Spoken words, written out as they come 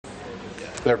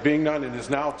There being none, it is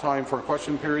now time for a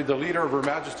question period. The Leader of Her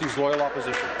Majesty's Loyal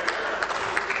Opposition.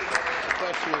 The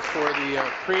question is for the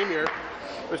Premier.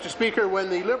 Mr. Speaker, when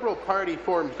the Liberal Party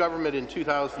formed government in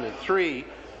 2003,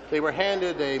 they were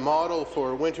handed a model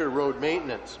for winter road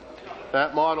maintenance.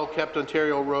 That model kept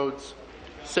Ontario roads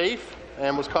safe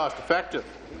and was cost-effective.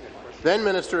 Then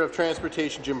Minister of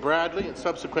Transportation Jim Bradley and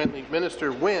subsequently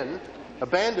Minister Wynne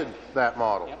abandoned that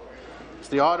model. As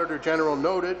the Auditor General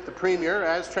noted, the Premier,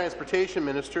 as Transportation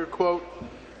Minister, quote,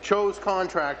 chose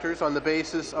contractors on the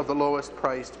basis of the lowest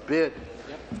priced bid.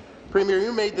 Premier,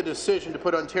 you made the decision to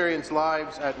put Ontarians'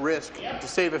 lives at risk to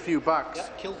save a few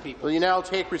bucks. Kill people. Will you now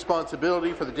take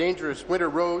responsibility for the dangerous winter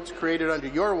roads created under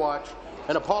your watch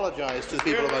and apologize to the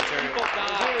people of Ontario?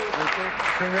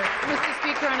 Mr.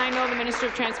 Speaker, and I know the Minister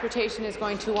of Transportation is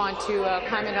going to want to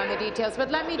comment on the details, but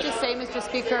let me just say, Mr.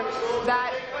 Speaker,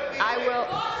 that I will...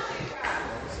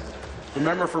 The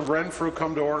member from Renfrew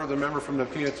come to order. The member from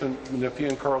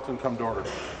Nepean Carleton come to order.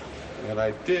 And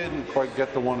I didn't quite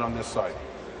get the one on this side.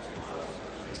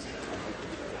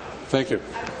 Thank you.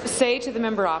 Say to the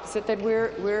member opposite that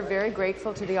we're very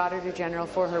grateful to the Auditor General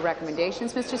for her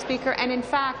recommendations, Mr. Speaker. And in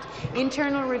fact,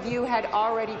 internal review had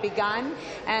already begun,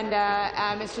 and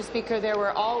Mr. Speaker, there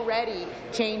were already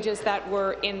changes that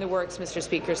were in the works, Mr.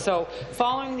 Speaker. So,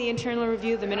 following the internal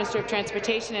review, the Minister of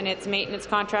Transportation and its maintenance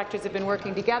contractors have been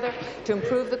working together to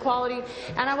improve the quality.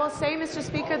 And I will say, Mr.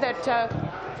 Speaker, that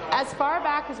as far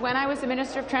back as when I was the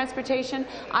Minister of Transportation,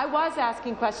 I was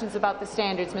asking questions about the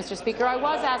standards, Mr. Speaker. I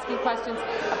was asking questions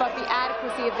about the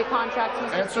adequacy of the contracts,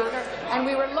 Mr. Speaker, and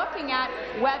we were looking at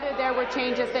whether there were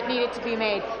changes that needed to be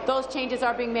made. Those changes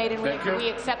are being made, and we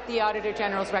accept the Auditor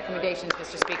General's recommendations,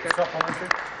 Mr. Speaker.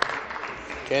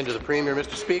 And to the Premier,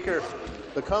 Mr. Speaker,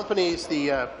 the companies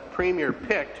the Premier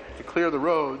picked to clear the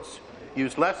roads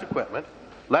used less equipment,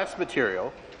 less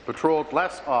material, patrolled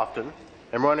less often,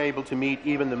 and were unable to meet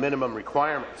even the minimum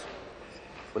requirements.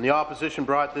 When the opposition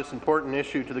brought this important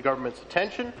issue to the government's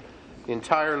attention, the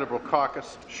entire Liberal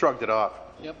caucus shrugged it off.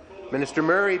 Minister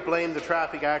Murray blamed the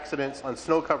traffic accidents on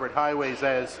snow-covered highways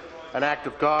as an act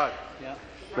of God.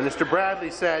 Minister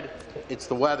Bradley said it's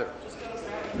the weather.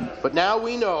 But now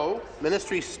we know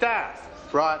ministry staff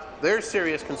brought their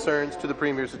serious concerns to the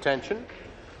Premier's attention,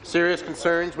 serious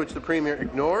concerns which the Premier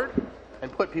ignored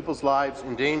and put people's lives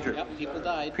in danger. People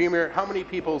died. Premier, how many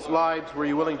people's lives were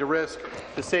you willing to risk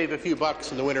to save a few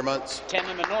bucks in the winter months? 10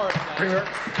 in the north. Premier.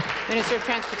 Minister of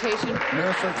Transportation.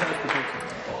 Minister of Transportation.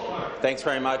 Thanks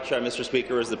very much, Mr.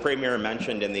 Speaker. As the Premier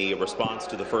mentioned in the response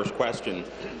to the first question,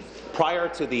 prior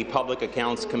to the Public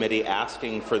Accounts Committee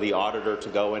asking for the Auditor to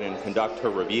go in and conduct her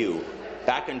review,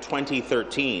 back in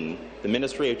 2013, the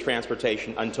Ministry of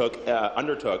Transportation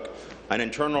undertook an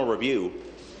internal review.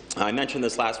 I mentioned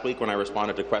this last week when I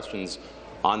responded to questions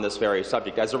on this very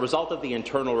subject. As a result of the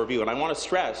internal review, and I want to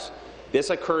stress, this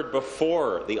occurred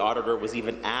before the Auditor was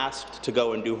even asked to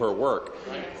go and do her work.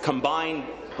 Combined,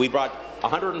 we brought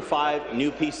 105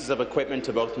 new pieces of equipment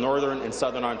to both Northern and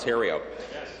Southern Ontario.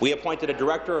 We appointed a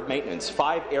Director of Maintenance,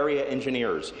 5 area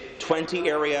engineers, 20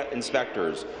 area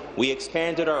inspectors. We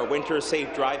expanded our winter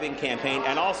safe driving campaign,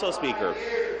 and also, Speaker,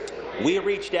 we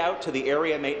reached out to the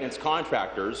area maintenance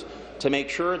contractors to make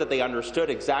sure that they understood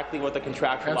exactly what the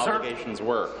contractual obligations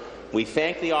were. We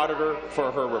thank the Auditor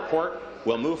for her report.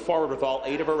 We'll move forward with all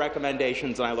 8 of her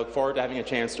recommendations, and I look forward to having a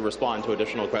chance to respond to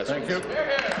additional questions. Thank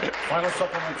you. Final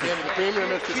supplementary. Premier,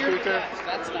 Mr. Speaker.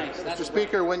 That's nice. Mr.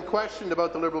 Speaker, when questioned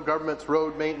about the Liberal government's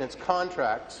road maintenance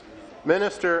contracts,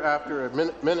 minister after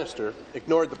minister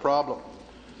ignored the problem.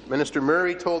 Minister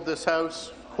Murray told this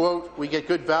House, quote, "We get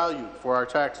good value for our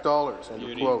tax dollars," end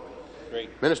of quote.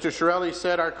 Minister Shirelli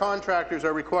said our contractors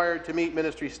are required to meet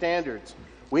ministry standards.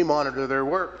 We monitor their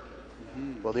work.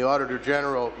 Well, the Auditor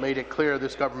General made it clear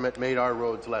this government made our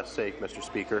roads less safe, Mr.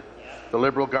 Speaker. The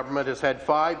Liberal government has had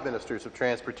 5 ministers of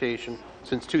transportation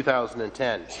since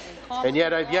 2010, and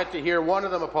yet I've yet to hear one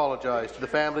of them apologize to the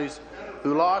families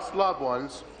who lost loved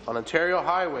ones on Ontario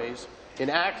highways in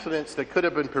accidents that could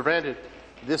have been prevented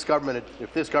if this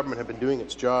government had been doing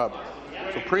its job.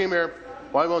 So, Premier,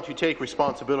 why won't you take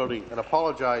responsibility and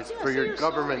apologize for your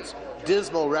government's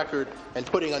dismal record and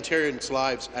putting Ontarians'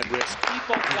 lives at risk?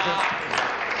 People die.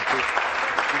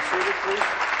 Be seated, please.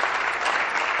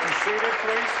 Be seated,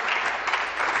 please.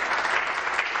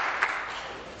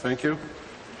 Thank you.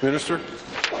 Minister.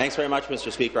 Thanks very much,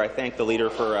 Mr. Speaker. I thank the Leader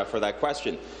for that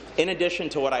question. In addition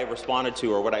to what I responded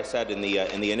to, or what I said in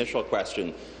the initial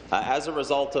question, as a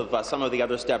result of some of the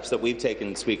other steps that we've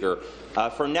taken, Speaker,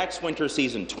 for next winter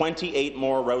season, 28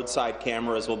 more roadside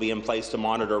cameras will be in place to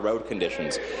monitor road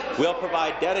conditions. We'll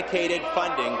provide dedicated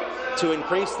funding to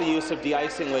increase the use of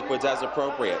de-icing liquids as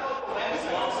appropriate.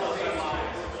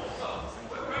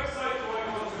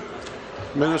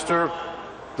 Minister,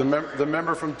 the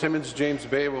member from Timmins James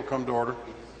Bay will come to order.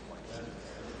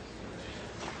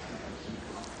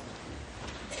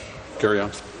 Carry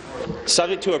on.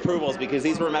 Subject to approvals, because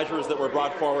these were measures that were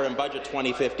brought forward in Budget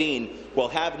 2015, will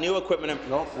have new equipment.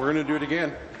 No, we're going to do it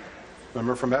again.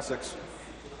 Member from Essex.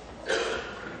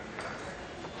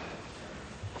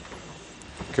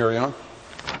 Carry on.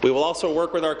 We will also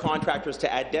work with our contractors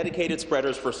to add dedicated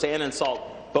spreaders for sand and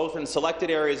salt, both in selected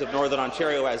areas of Northern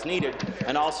Ontario as needed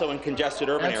and also in congested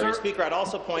urban areas. Speaker, I'd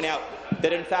also point out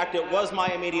that, in fact, it was my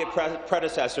immediate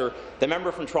predecessor, the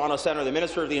member from Toronto Centre, the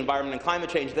Minister of the Environment and Climate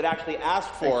Change, that actually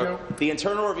asked for the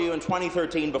internal review in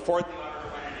 2013 before the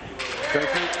Thank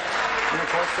you. Any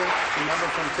questions? The member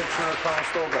from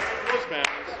Kitchener-Conestoga.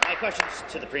 My question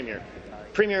is to the Premier.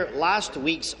 Premier, last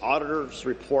week's auditor's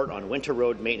report on winter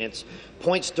road maintenance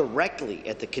points directly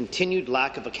at the continued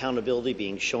lack of accountability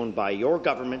being shown by your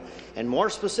government, and more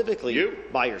specifically,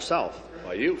 by yourself.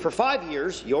 For 5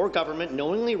 years, your government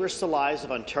knowingly risked the lives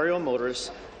of Ontario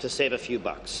motorists to save a few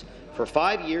bucks. For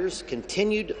 5 years,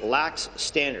 continued lax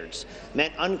standards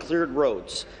meant uncleared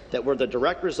roads that were the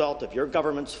direct result of your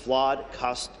government's flawed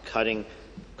cost-cutting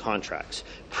contracts.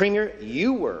 Premier,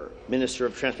 you were Minister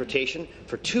of Transportation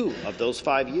for 2 of those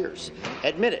 5 years.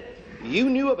 Admit it. You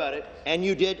knew about it, and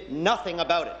you did nothing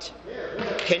about it.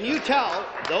 Can you tell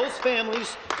those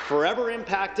families forever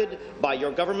impacted by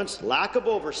your government's lack of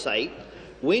oversight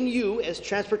when you, as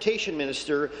Transportation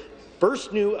Minister,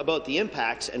 first knew about the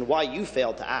impacts and why you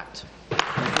failed to act? You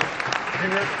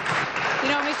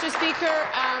know, Mr. Speaker,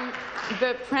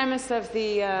 the premise of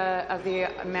the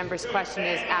member's question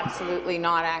is absolutely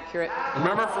not accurate. The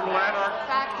member from Lanark. The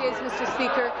fact is, Mr.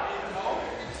 Speaker,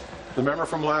 The member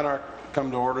from Lanark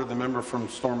come to order. The member from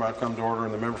Stormont come to order,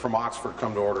 and the member from Oxford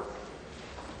come to order.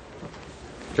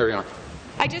 Carry on.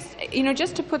 I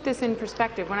just to put this in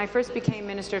perspective, when I first became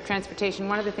Minister of Transportation,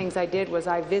 one of the things I did was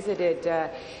I visited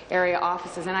area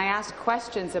offices and I asked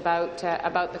questions about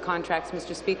the contracts,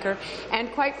 Mr. Speaker.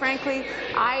 And quite frankly,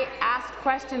 I asked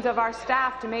questions of our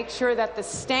staff to make sure that the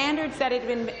standards that had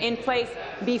been in place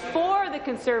before the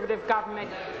Conservative government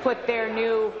put their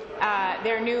new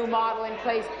model in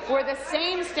place were the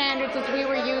same standards as we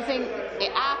were using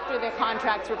after the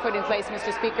contracts were put in place,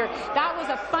 Mr. Speaker. That was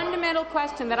a fundamental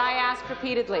question that I asked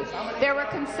repeatedly. There were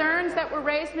concerns that were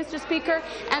raised, Mr. Speaker,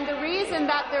 and the reason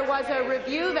that there was a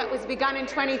review that was begun in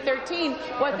 2013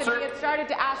 was that we had started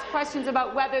to ask questions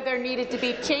about whether there needed to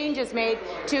be changes made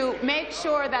to make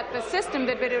sure that the system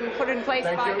that had been put in place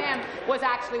by them was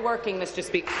actually working, Mr.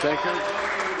 Speaker. Thank you.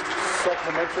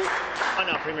 Supplementary. Oh,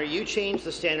 no, Premier, you changed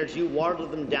the standards. You watered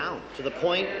them down to the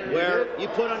point where you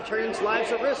put Ontarians'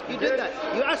 lives at risk. You did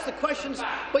that. You asked the questions,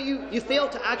 but you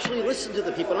failed to actually listen to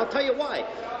the people. And I'll tell you why.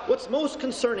 What's most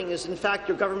concerning is, in fact,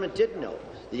 your government did know.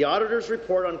 The auditor's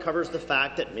report uncovers the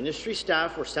fact that ministry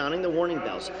staff were sounding the warning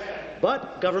bells,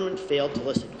 but government failed to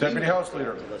listen. Deputy House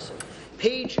Leader. Listen.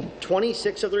 Page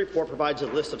 26 of the report provides a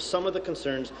list of some of the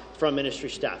concerns from ministry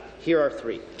staff. Here are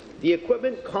 3. The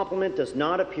equipment complement does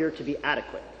not appear to be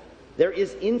adequate. There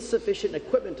is insufficient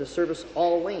equipment to service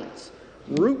all lanes.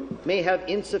 Route may have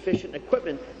insufficient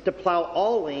equipment to plow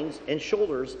all lanes and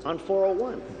shoulders on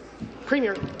 401.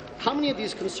 Premier, how many of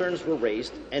these concerns were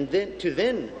raised and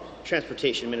then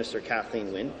Transportation Minister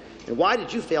Kathleen Wynne, and why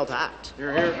did you fail to act?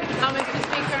 Mr. Speaker,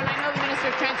 and I know the Minister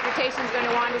of Transportation is going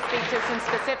to want to speak to some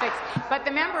specifics, but the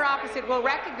member opposite will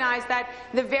recognize that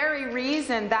the very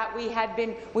reason that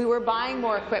we were buying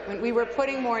more equipment, we were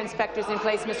putting more inspectors in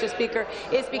place, Mr. Speaker,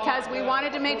 is because we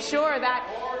wanted to make sure that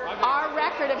our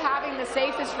record of having the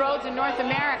safest roads in North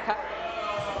America.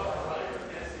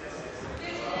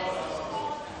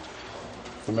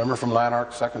 The member from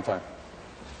Lanark, second time.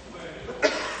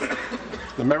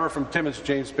 The member from Timmins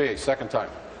James Bay, second time.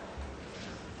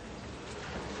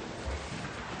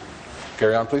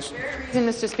 Carry on, please. The reason,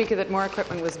 Mr. Speaker, that more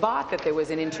equipment was bought, that there was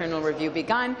an internal review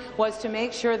begun, was to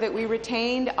make sure that we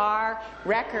retained our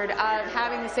record of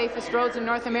having the safest roads in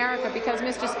North America, because,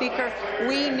 Mr. Speaker,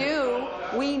 we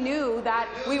knew that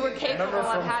we were capable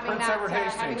of having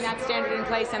that standard in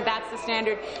place, and that's the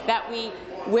standard that we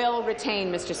will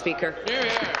retain, Mr. Speaker.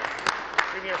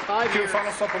 Premier, 5 years,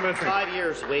 Final supplementary. 5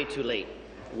 years, way too late.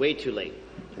 Way too late.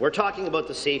 We're talking about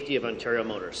the safety of Ontario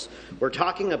motorists. We're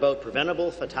talking about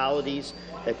preventable fatalities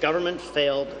that government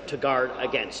failed to guard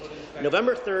against.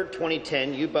 November 3rd,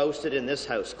 2010, you boasted in this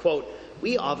House, quote,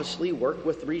 "We obviously work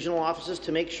with regional offices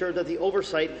to make sure that the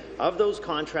oversight of those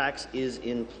contracts is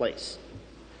in place."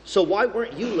 So why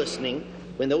weren't you listening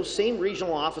when those same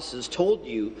regional offices told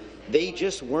you they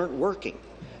just weren't working?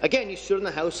 Again, you stood in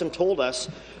the House and told us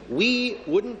we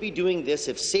wouldn't be doing this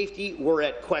if safety were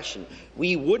at question.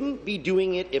 We wouldn't be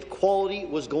doing it if quality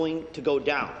was going to go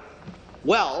down.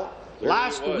 Well,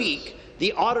 last week,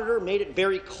 the auditor made it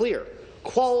very clear.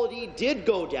 Quality did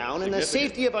go down, and the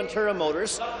safety of Ontario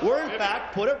motorists were, in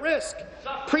fact, put at risk.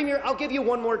 Premier, I'll give you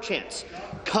one more chance.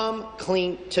 Come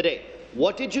clean today.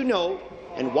 What did you know,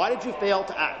 and why did you fail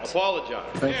to act? Apologize.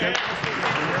 Thank you.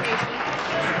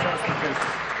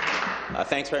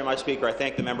 Thanks very much, Speaker. I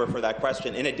thank the member for that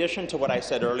question. In addition to what I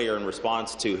said earlier in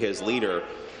response to his leader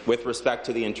with respect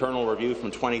to the internal review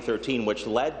from 2013, which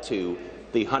led to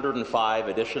the 105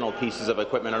 additional pieces of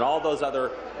equipment and all those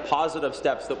other positive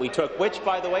steps that we took, which,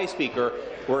 by the way, Speaker,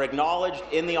 were acknowledged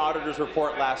in the auditor's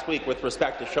report last week with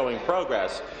respect to showing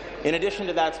progress. In addition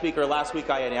to that, Speaker, last week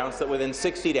I announced that within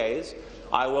 60 days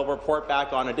I will report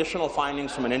back on additional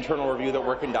findings from an internal review that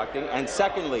we're conducting. And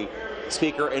secondly,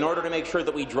 Speaker, in order to make sure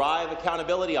that we drive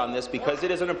accountability on this, because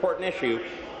it is an important issue,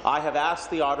 I have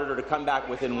asked the auditor to come back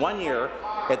within 1 year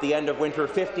at the end of winter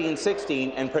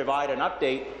 15-16 and provide an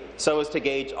update so as to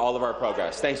gauge all of our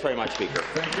progress. Thanks very much, Speaker.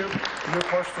 Thank you. New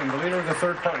question, the Leader of the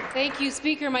Third Party. Thank you,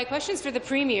 Speaker. My question is for the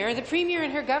Premier. The Premier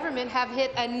and her government have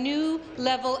hit a new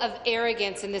level of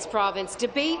arrogance in this province.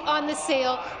 Debate on the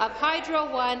sale of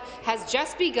Hydro One has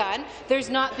just begun.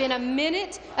 There's not been a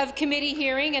minute of committee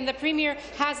hearing, and the Premier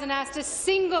hasn't asked a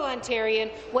single Ontarian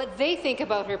what they think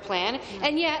about her plan,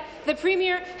 and yet the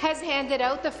Premier has handed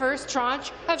out the first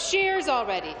tranche of shares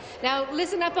already. Now,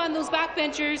 listen up on those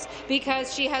backbenchers,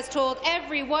 because she has told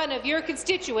every one of your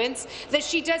constituents that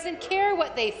she doesn't care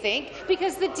what they think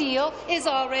because the deal is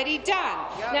already done.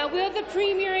 Now, will the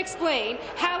Premier explain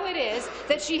how it is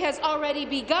that she has already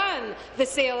begun the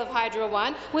sale of Hydro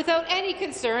One without any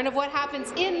concern of what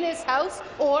happens in this House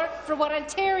or for what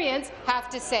Ontarians have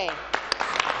to say?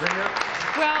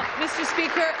 Well, Mr.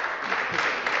 Speaker,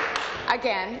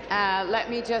 again, let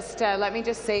me just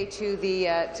say to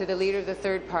the Leader of the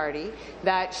Third Party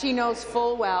that she knows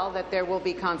full well that there will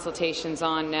be consultations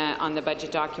on the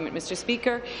budget document, Mr.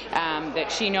 Speaker.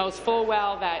 That she knows full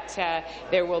well that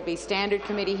there will be standard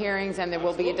committee hearings and there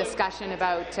will be a discussion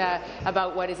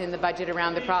about what is in the budget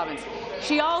around the province.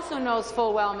 She also knows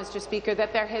full well, Mr. Speaker,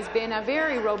 that there has been a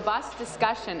very robust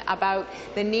discussion about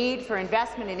the need for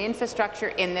investment in infrastructure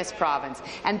in this province,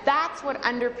 and that's what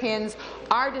underpins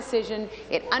our decision.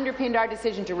 It underpinned our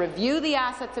decision to review the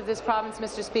assets of this province,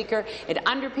 Mr. Speaker. It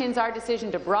underpins our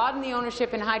decision to broaden the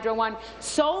ownership in Hydro One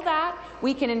so that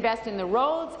we can invest in the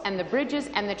roads and the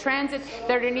bridges and the transit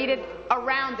that are needed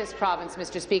around this province,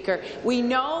 Mr. Speaker. We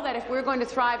know that if we're going to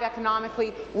thrive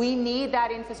economically, we need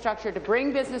that infrastructure to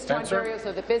bring business to Ontario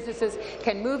so that businesses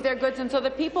can move their goods and so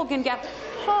that people can get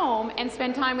home and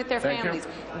spend time with their families.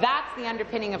 That's the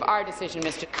underpinning of our decision,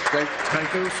 Mr.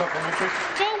 Thank you. Supplementary.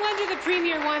 No wonder the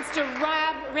Premier wants to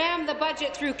ram the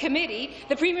budget through committee.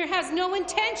 The Premier has no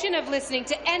intention of listening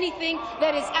to anything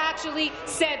that is actually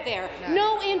said there.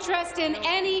 No interest in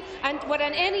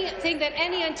anything that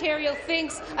any Ontario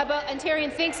thinks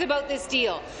about this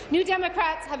deal. New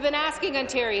Democrats have been asking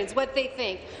Ontarians what they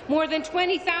think. More than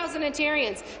 20,000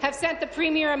 Ontarians have sent the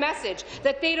Premier a message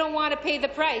that they don't want to pay the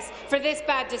price for this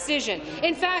bad decision.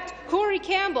 In fact, Corey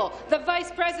Campbell, the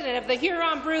Vice President of the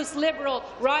Huron-Bruce Liberal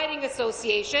Riding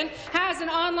Association, has an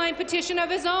online petition of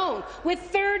his own with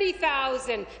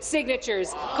 30,000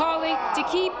 signatures calling to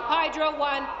keep Hydro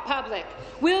One public.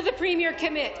 Will the Premier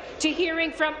commit to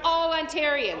hearing from all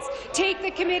Ontarians, take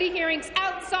the committee hearings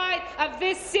outside of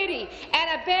this city,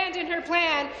 and abandon her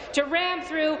plan to ram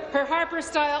through her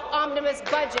Harper-style omnibus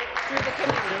budget through the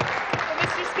committee?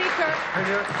 Mr. Speaker,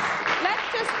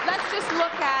 let's just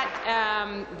look at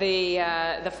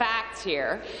the facts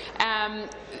here.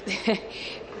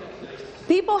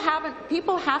 People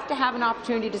have to have an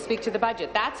opportunity to speak to the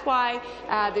budget. That's why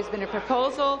there's been a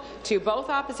proposal to both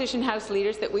opposition House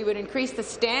leaders that we would increase the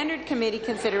standard committee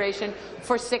consideration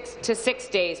for 6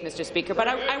 days, Mr. Speaker. But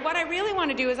what I really want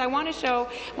to do is I want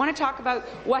to talk about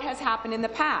what has happened in the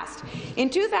past. In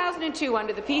 2002,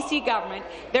 under the PC government,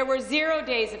 there were 0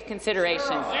 days of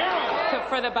consideration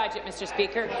for the budget, Mr.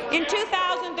 Speaker. In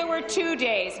 2000, there were 2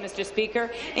 days, Mr.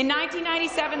 Speaker. In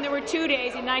 1997, there were 2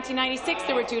 days. In 1996,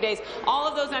 there were 2 days. All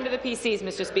of those under the PCs,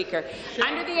 Mr. Speaker.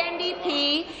 Under the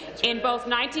NDP, in both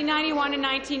 1991 and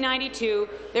 1992,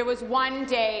 there was 1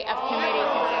 day of committee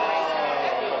consideration.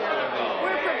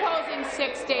 We're proposing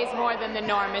 6 days more than the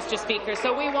norm, Mr. Speaker,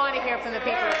 so we want to hear from the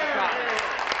people of the province.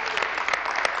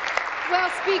 Well,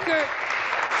 Speaker,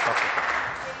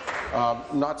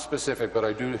 Not specific, but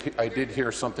I did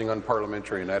hear something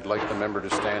unparliamentary, and I'd like the member to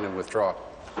stand and withdraw.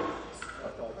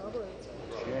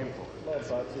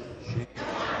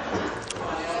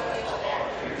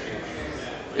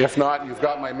 If not, you've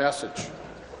got my message.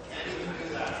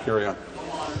 Carry on.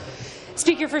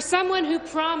 Speaker, for someone who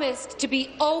promised to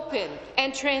be open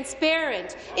and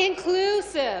transparent,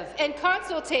 inclusive and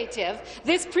consultative,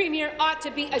 this Premier ought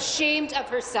to be ashamed of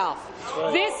herself.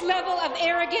 This level of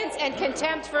arrogance and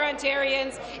contempt for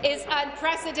Ontarians is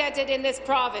unprecedented in this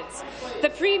province. The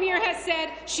Premier has said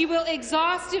she will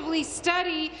exhaustively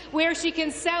study where she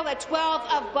can sell a 12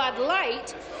 of Bud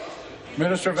Light.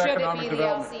 Minister of Economic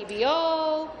Development. Should it be the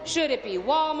LCBO? Should it be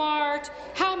Walmart?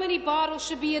 How many bottles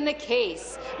should be in the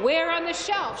case? Where on the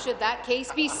shelf should that case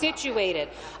be situated?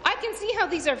 I can see how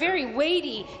these are very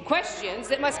weighty questions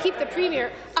that must keep the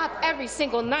Premier up every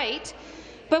single night,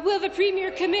 but will the Premier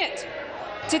commit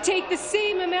to take the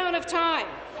same amount of time,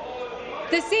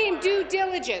 the same due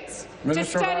diligence,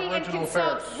 Minister to study of and Regional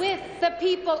consult Affairs. with the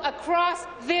people across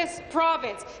this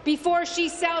province before she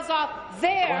sells off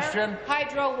their Question.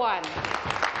 Hydro One?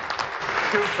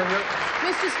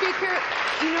 Mr. Speaker,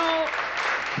 you know,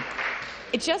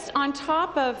 just on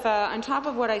top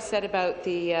of what I said about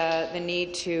the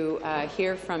need to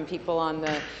hear from people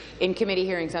in committee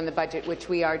hearings on the budget, which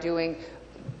we are doing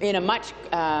in a much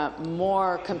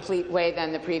more complete way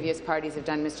than the previous parties have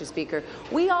done, Mr. Speaker.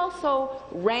 We also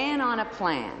ran on a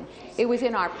plan. It was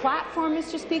in our platform,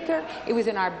 Mr. Speaker. It was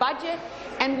in our budget.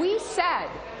 And we said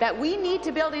that we need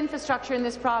to build infrastructure in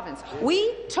this province.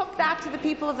 We took that to the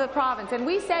people of the province, and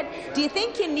we said, do you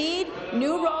think you need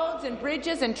new roads and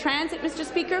bridges and transit, Mr.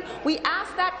 Speaker? We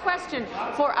asked that question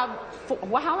for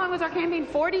how long was our campaign?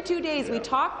 42 days. We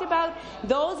talked about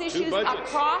those issues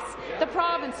across the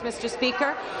province, Mr.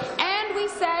 Speaker. And we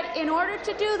said, in order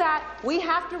to do that, we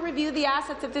have to review the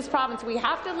assets of this province. We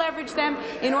have to leverage them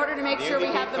in order to make sure we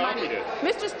have the money.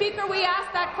 Mr. Speaker, we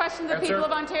asked that question to the people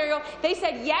of Ontario. They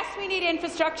said, yes, we need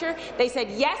infrastructure. They said,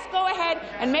 yes, go ahead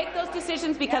and make those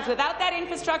decisions, because without that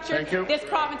infrastructure, this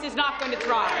province is not going to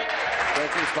thrive.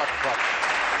 Thank you, Dr. Clark.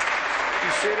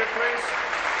 You seated, please.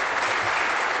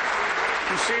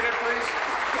 You seated, please.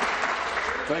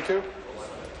 Thank you.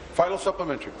 Final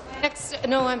supplementary.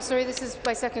 No, I'm sorry. This is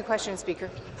my second question, Speaker.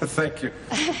 Thank you.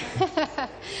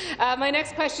 My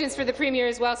next question is for the Premier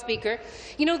as well, Speaker.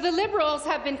 You know, the Liberals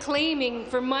have been claiming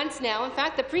for months now, in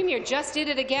fact, the Premier just did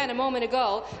it again a moment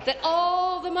ago, that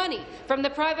all the money from the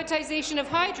privatization of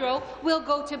hydro will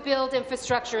go to build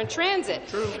infrastructure and transit.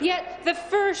 True. Yet the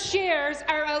first shares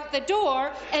are out the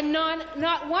door, and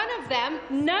not one of them,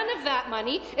 none of that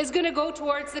money is going to go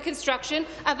towards the construction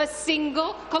of a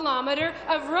single kilometre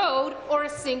of road or a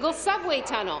single subway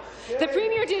tunnel. The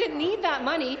Premier didn't need that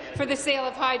money for the sale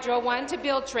of Hydro One to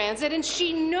build transit, and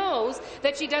she knows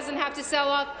that she doesn't have to sell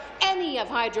off any of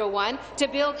Hydro One to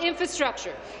build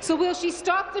infrastructure. So will she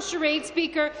stop the charade,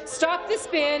 Speaker, stop the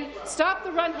spin, stop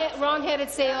the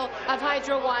wrong-headed sale of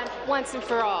Hydro One once and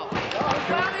for all? Well,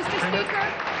 Mr. Speaker,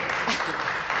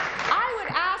 I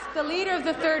would ask the Leader of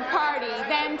the Third Party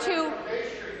then to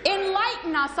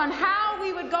enlighten us on how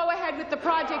we would go ahead with the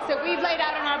projects that we've laid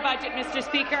out in our budget, Mr.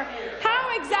 Speaker. How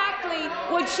exactly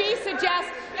would she suggest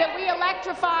that we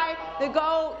electrify the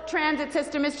GO transit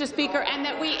system, Mr. Speaker, and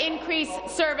that we increase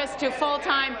service to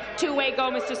full-time two-way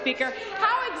GO, Mr. Speaker?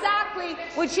 How exactly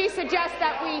would she suggest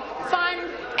that we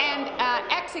fund and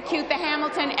execute the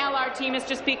Hamilton LRT,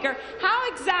 Mr. Speaker? How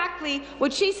exactly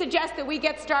would she suggest that we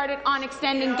get started on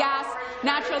extending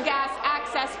natural gas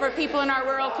access for people in our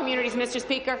rural communities, Mr.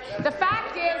 Speaker? The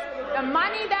fact is, the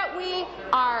money that we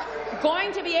are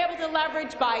going to be able to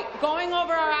leverage by going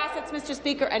over our assets, Mr.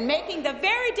 Speaker, and making the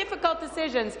very difficult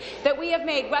decisions that we have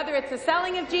made, whether it's the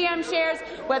selling of GM shares,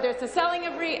 whether it's the selling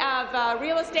of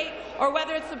real estate, or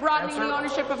whether it's the broadening the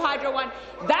ownership of Hydro One,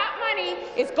 that money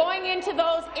is going into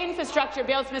those infrastructure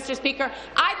bills, Mr. Speaker.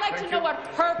 I'd like to know what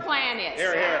her plan is.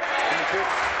 Here, here. Thank you.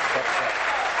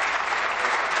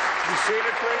 You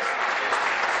seated, please.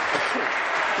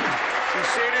 You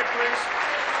seated, please.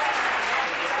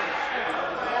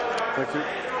 Thank you.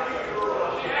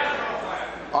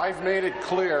 I've made it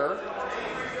clear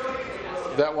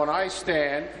that when I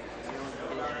stand,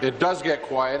 it does get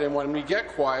quiet, and when we get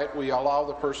quiet, we allow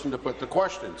the person to put the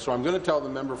question. So I'm going to tell the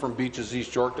member from Beaches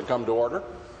East York to come to order.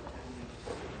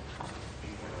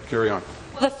 Carry on.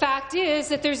 The fact is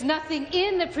that there's nothing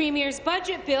in the Premier's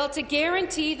budget bill to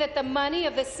guarantee that the money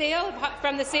of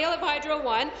from the sale of Hydro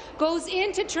One goes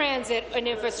into transit and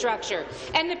infrastructure.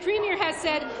 And the Premier has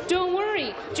said, don't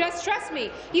worry, just trust me,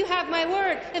 you have my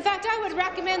word. In fact, I would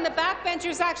recommend the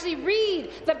backbenchers actually read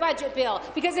the budget bill,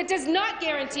 because it does not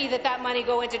guarantee that that money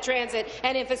go into transit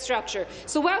and infrastructure.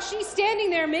 So while she's standing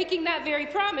there making that very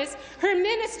promise, her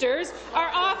ministers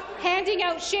are off handing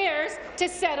out shares to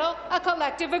settle a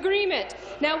collective agreement.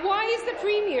 Now, why is the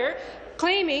Premier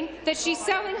claiming that she's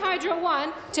selling Hydro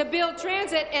One to build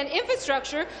transit and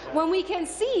infrastructure when we can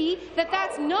see that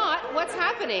that's not what's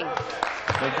happening.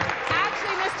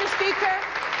 Actually, Mr. Speaker,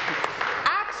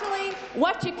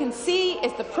 what you can see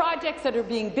is the projects that are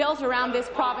being built around this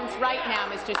province right now,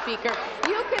 Mr. Speaker.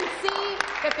 You can see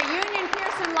that the Union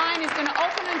Pearson line is going to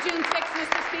open on June 6th,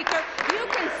 Mr. Speaker. You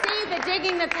can see the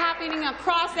digging that's happening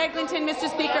across Eglinton, Mr.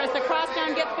 Speaker, as the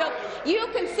crosstown gets built. You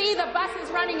can see the buses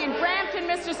running in Brampton,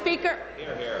 Mr. Speaker.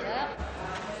 Hear, hear.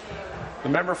 The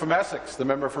member from Essex, the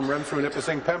member from Renfrew,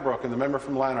 Nipissing, Pembroke, and the member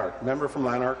from Lanark. Member from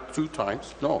Lanark 2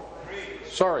 times? No.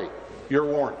 Sorry, you're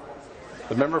warned.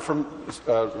 The member from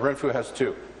Renfrew has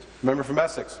 2. The member from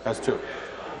Essex has 2.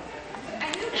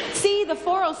 See the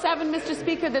 407, Mr.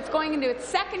 Speaker, that's going into its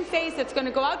second phase, that's going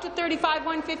to go out to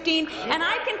 35-115. And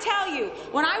I can tell you,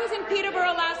 when I was in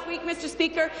Peterborough last week, Mr.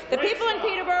 Speaker, the people in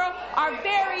Peterborough are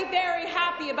very, very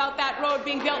happy about that road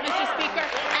being built, Mr. Speaker.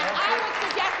 And I would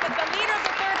suggest that the leader of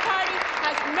the third party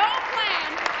has no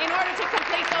plan in order to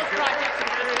complete those projects,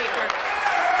 Mr. Speaker.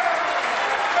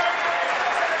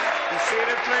 Be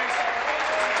seated, please.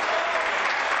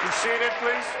 Be seated,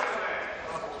 please.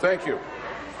 Thank you.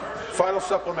 Final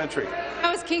supplementary.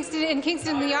 I was in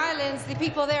Kingston and the Islands. The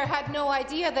people there had no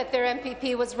idea that their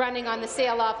MPP was running on the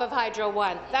sale off of Hydro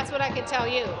One. That's what I can tell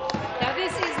you. Now,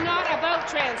 this is not about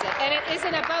transit, and it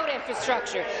isn't about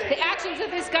infrastructure. The actions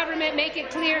of this government make it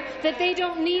clear that they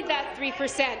don't need that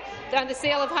 3% on the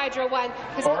sale of Hydro One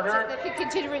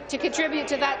to contribute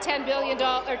to that $10 billion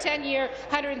or 10-year,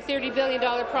 $130 billion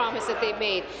promise that they've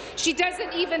made. She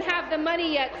doesn't even have the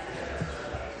money yet.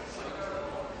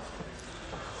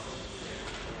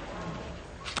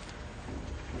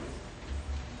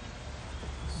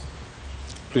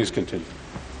 Please continue.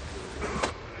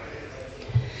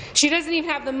 She doesn't even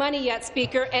have the money yet,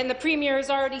 Speaker, and the Premier is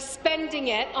already spending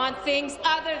it on things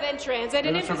other than transit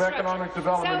and Minister infrastructure. of Economic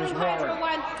Development is Hydro wrong.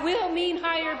 One will mean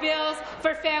higher bills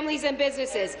for families and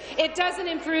businesses. It doesn't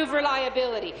improve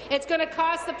reliability. It's going to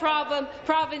cost the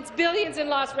province billions in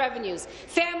lost revenues.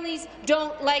 Families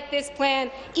don't like this plan.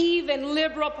 Even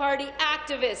Liberal Party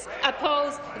activists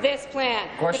oppose this plan.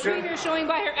 Question. The Premier is showing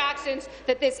by her actions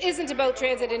that this isn't about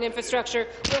transit and infrastructure.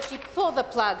 Will she pull the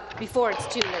plug before it's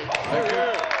too late? Thank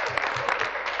you.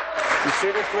 Be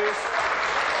seated, please.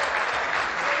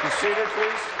 Be seated,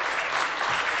 please.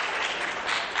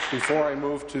 Before I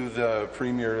move to the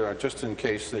Premier, just in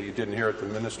case that you didn't hear it, the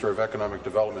Minister of Economic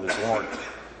Development is warned.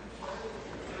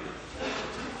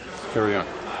 Carry on.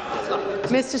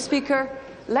 Mr. Speaker,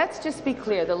 let's just be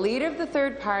clear. The leader of the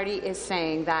third party is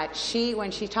saying that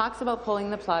when she talks about pulling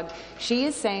the plug, she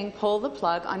is saying pull the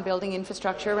plug on building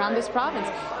infrastructure around this province.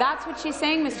 That's what she's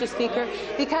saying, Mr. Speaker,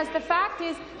 because the fact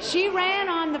is she ran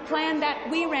on the plan that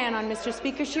we ran on, Mr.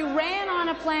 Speaker. She ran on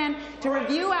a plan to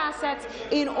review assets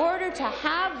in order to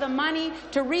have the money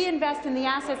to reinvest in the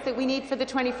assets that we need for the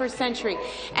 21st century.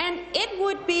 And it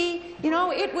would be,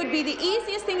 it would be the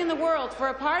easiest thing in the world for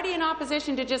a party in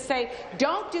opposition to just say,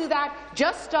 don't do that,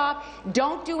 just stop,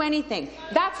 don't do anything.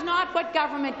 That's not what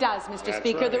government does, Mr.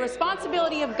 Speaker. right. The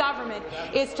responsibility of government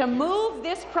is to move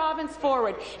this province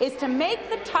forward, is to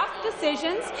make the tough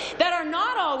decisions that are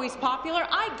not always popular.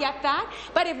 I get that.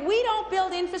 But if we don't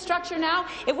build infrastructure now,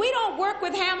 if we don't work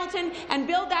with Hamilton and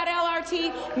build that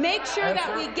LRT, make sure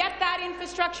that we get that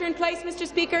infrastructure in place, Mr.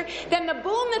 Speaker, then the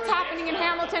boom that's happening in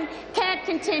Hamilton can't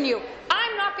continue.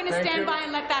 I'm not going to stand by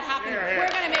and let that happen. We're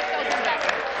going to make those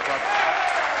investments.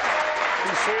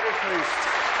 Be seated, please.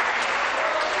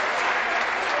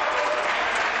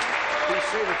 Be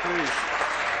seated, please.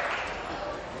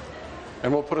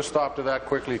 And we'll put a stop to that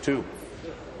quickly, too.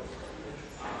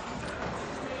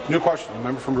 New question, the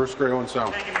member from Bruce Grey Owen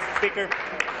Sound. Thank you, Mr. Speaker.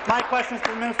 My question is to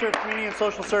the Minister of Community and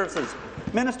Social Services.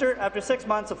 Minister, after 6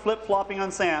 months of flip-flopping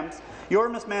on SAMs, your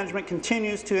mismanagement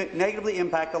continues to negatively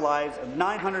impact the lives of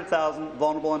 900,000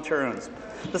 vulnerable Ontarians.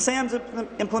 The SAMs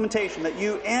implementation that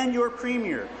you and your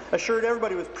Premier assured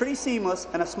everybody was pretty seamless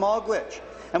and a small glitch,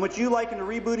 and which you liken to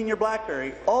rebooting your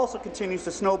BlackBerry, also continues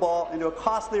to snowball into a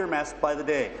costlier mess by the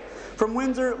day. From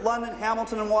Windsor, London,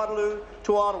 Hamilton and Waterloo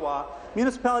to Ottawa,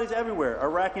 municipalities everywhere are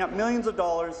racking up millions of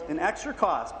dollars in extra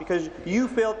costs because you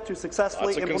failed to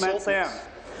successfully implement SAMs.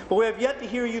 But we have yet to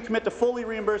hear you commit to fully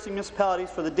reimbursing municipalities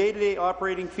for the day-to-day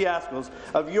operating fiascos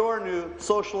of your new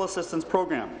social assistance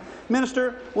program.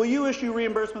 Minister, will you issue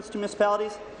reimbursements to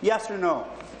municipalities? Yes or no?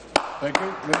 Thank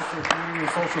you. Minister of Community and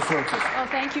Social Services. Well,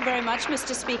 thank you very much,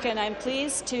 Mr. Speaker, and I'm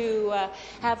pleased to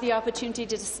have the opportunity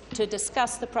to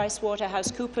discuss the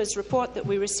PricewaterhouseCoopers report that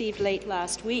we received late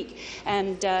last week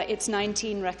and its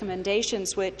 19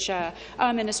 recommendations, which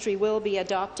our ministry will be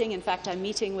adopting. In fact, I'm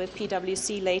meeting with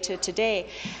PwC later today.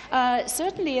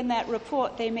 Certainly in that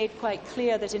report, they made quite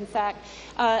clear that, in fact,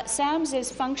 SAMS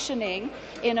is functioning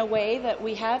in a way that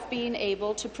we have been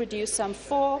able to produce some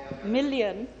 4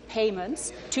 million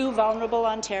payments to vulnerable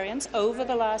Ontarians over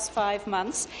the last 5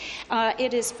 months.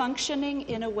 It is functioning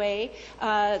in a way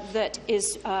that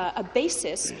is a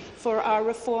basis for our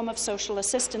reform of social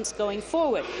assistance going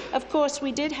forward. Of course,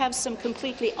 we did have some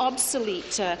completely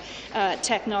obsolete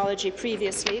technology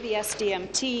previously, the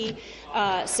SDMT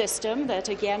system that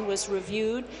again was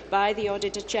reviewed by the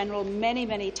Auditor General many,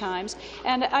 many times.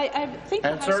 And I think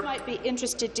the House might be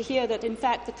interested to hear that, in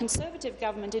fact, the Conservative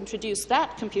government introduced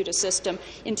that computer system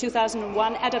in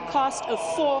 2001 at a cost of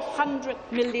 $400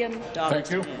 million. Thank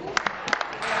you.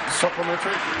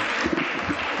 Supplementary.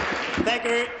 Thank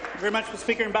you very much, Mr.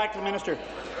 Speaker, and back to the Minister.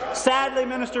 Sadly,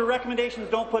 Minister, recommendations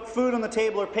don't put food on the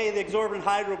table or pay the exorbitant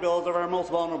hydro bills of our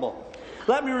most vulnerable.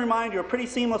 Let me remind you, a pretty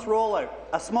seamless rollout,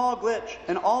 a small glitch,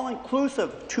 an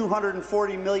all-inclusive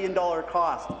 $240 million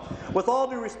cost. With all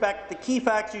due respect, the key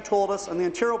facts you told us and the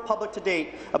Ontario public to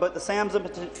date about the SAMS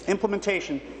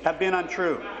implementation have been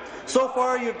untrue. So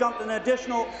far, you've dumped an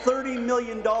additional $30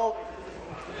 million.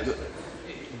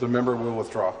 The member will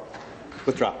withdraw.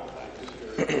 Withdraw.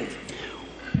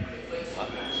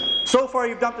 So far,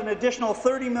 you've dumped an additional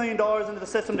 $30 million into the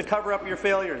system to cover up your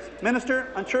failures.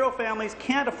 Minister, Ontario families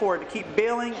can't afford to keep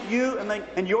bailing you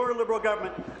and your Liberal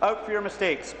government out for your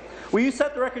mistakes. Will you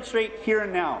set the record straight here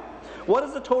and now? What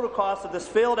is the total cost of this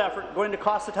failed effort going to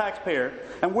cost the taxpayer,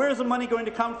 and where is the money going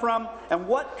to come from, and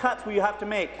what cuts will you have to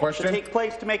make to take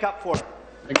place to make up for it?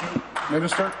 Thank you.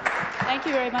 Minister. Thank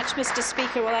you very much, Mr.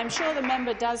 Speaker. Well, I'm sure the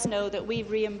member does know that we've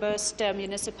reimbursed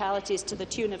municipalities to the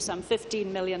tune of some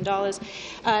 $15 million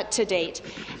to date.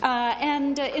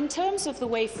 And in terms of the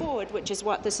way forward, which is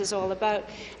what this is all about,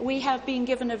 we have been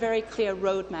given a very clear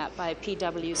roadmap by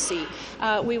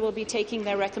PwC. We will be taking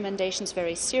their recommendations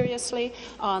very seriously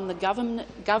on the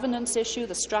governance issue,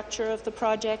 the structure of the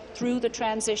project, through the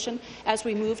transition as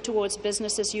we move towards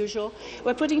business as usual.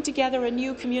 We're putting together a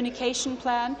new communication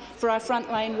plan for our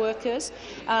frontline workers.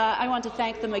 I want to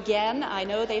thank them again. I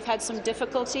know they've had some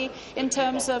difficulty in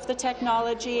terms of the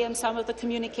technology and some of the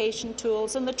communication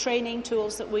tools and the training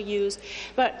tools that we use,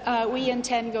 but we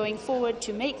intend going forward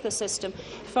to make the system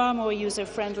far more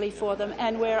user-friendly for them,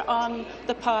 and we're on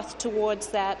the path towards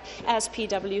that, as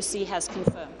PwC has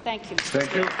confirmed. Thank you.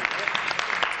 Thank you.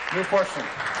 New question.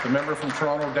 The member from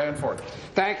Toronto, Danforth.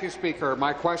 Thank you, Speaker.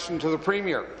 My question to the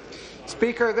Premier.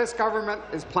 Speaker, this government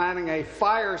is planning a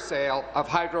fire sale of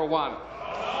Hydro One.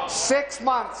 6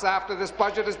 months after this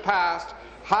budget is passed,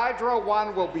 Hydro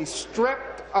One will be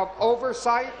stripped of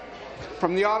oversight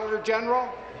from the Auditor General,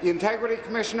 the Integrity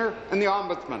Commissioner and the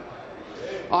Ombudsman.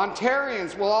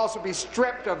 Ontarians will also be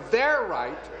stripped of their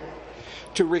right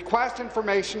to request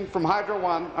information from Hydro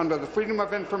One under the Freedom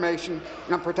of Information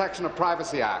and Protection of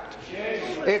Privacy Act.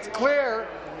 It's clear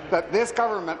that this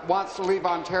government wants to leave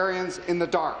Ontarians in the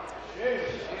dark.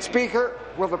 Speaker,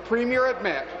 will the Premier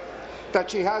admit that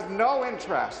she has no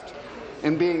interest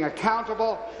in being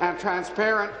accountable and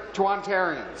transparent to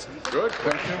Ontarians? Good.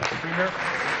 Thank you. Premier.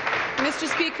 Mr.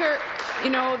 Speaker,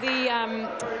 you know,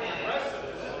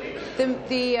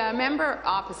 the member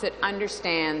opposite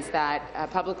understands that a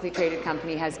publicly traded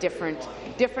company has different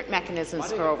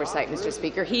mechanisms for oversight, Mr.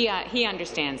 Speaker. He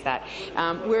understands that.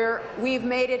 We've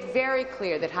made it very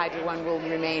clear that Hydro One will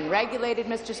remain regulated,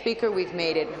 Mr. Speaker. We've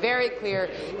made it very clear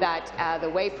that the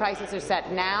way prices are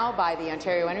set now by the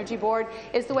Ontario Energy Board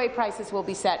is the way prices will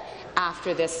be set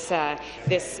after this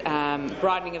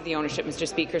broadening of the ownership, Mr.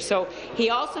 Speaker. So he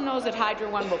also knows that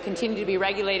Hydro One will continue to be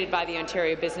regulated by the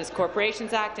Ontario Business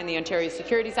Corporations Act and the Ontario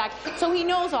Securities Act, so he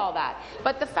knows all that.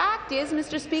 But the fact is,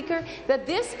 Mr. Speaker, that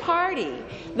this party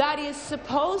that is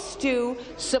supposed to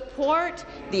support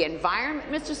the environment,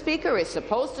 Mr. Speaker, is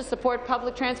supposed to support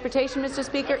public transportation, Mr.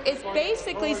 Speaker, is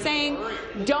basically saying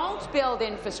don't build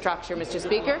infrastructure, Mr.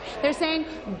 Speaker. They're saying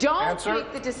don't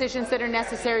make the decisions that are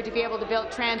necessary to be able to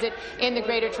build transit in the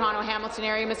Greater Toronto-Hamilton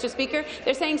area, Mr. Speaker.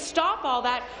 They're saying stop all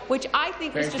that, which I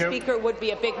think, Mr. Speaker, would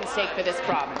be a big mistake for this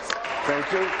province.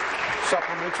 Thank you.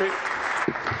 Supplementary.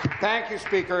 Thank you,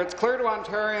 Speaker. It's clear to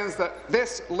Ontarians that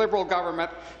this Liberal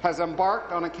government has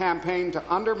embarked on a campaign to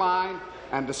undermine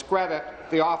and discredit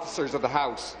the officers of the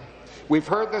House. We've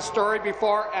heard this story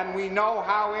before, and we know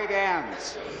how it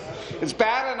ends. It's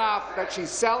bad enough that she's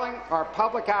selling our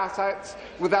public assets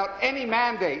without any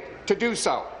mandate to do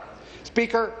so.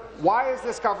 Speaker, why is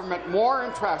this government more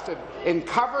interested in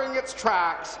covering its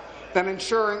tracks than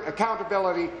ensuring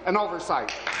accountability and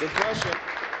oversight? Good question.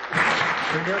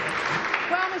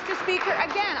 Well, Mr. Speaker,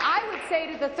 again, I would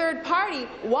say to the third party,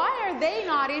 why are they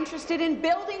not interested in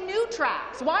building new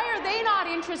tracks? Why are they not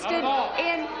interested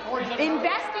in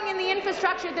investing in the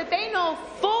infrastructure that they know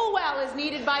full well is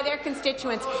needed by their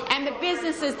constituents and the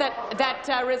businesses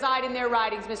that reside in their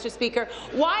ridings, Mr. Speaker?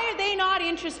 Why are they not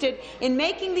interested in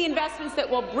making the investments that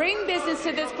will bring business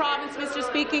to this province, Mr.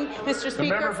 Speaker?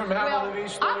 Will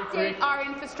update our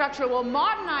infrastructure, will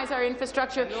modernize our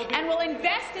infrastructure, and will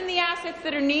invest in the assets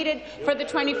that are needed for the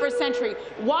 21st century.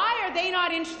 Why are they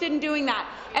not interested in doing that?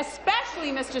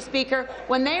 Especially, Mr. Speaker,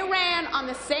 when they ran on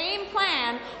the same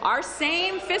plan, our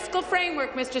same fiscal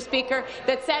framework, Mr. Speaker,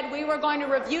 that said we were going to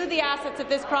review the assets of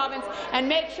this province and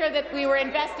make sure that we were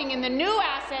investing in the new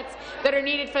assets that are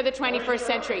needed for the 21st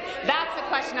century. That's the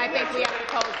question I think we have to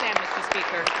pose them, Mr.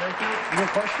 Speaker. Thank you. Your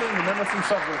question, the member from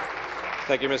Sudbury.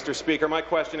 Thank you, Mr. Speaker. My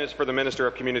question is for the Minister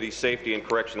of Community Safety and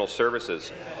Correctional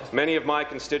Services. Many of my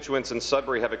constituents in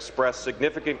Sudbury have expressed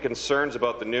significant concerns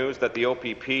about the news that the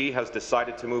OPP has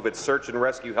decided to move its search and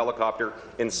rescue helicopter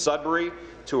in Sudbury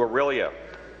to Orillia.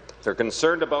 They're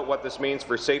concerned about what this means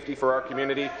for safety for our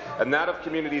community and that of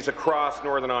communities across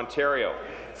Northern Ontario.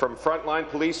 From frontline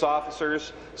police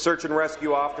officers, search and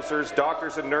rescue officers,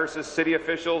 doctors and nurses, city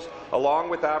officials, along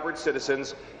with average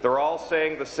citizens, they're all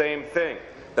saying the same thing,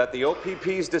 that the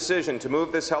OPP's decision to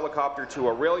move this helicopter to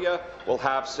Orillia will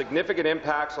have significant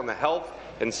impacts on the health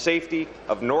and safety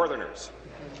of Northerners.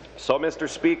 So, Mr.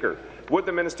 Speaker, would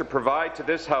the minister provide to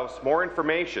this House more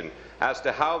information as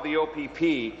to how the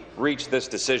OPP reached this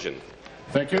decision?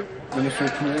 Thank you. Minister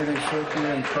of Community Safety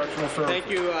and Correctional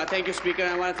Services. Thank you, Speaker.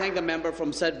 I want to thank the member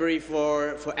from Sudbury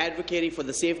for advocating for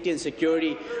the safety and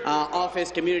security of his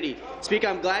community. Speaker,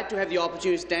 I'm glad to have the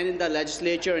opportunity to stand in the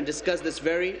legislature and discuss this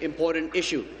very important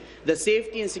issue. The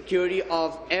safety and security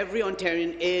of every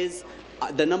Ontarian is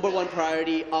the #1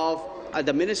 priority of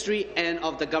the ministry and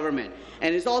of the government,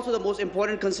 and it's also the most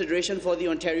important consideration for the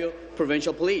Ontario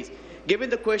Provincial Police.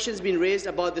 Given the questions being raised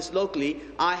about this locally,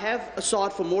 I have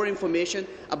sought for more information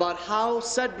about how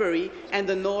Sudbury and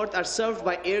the North are served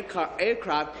by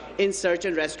aircraft in search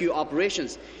and rescue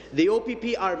operations. The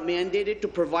OPP are mandated to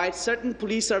provide certain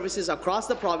police services across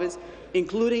the province,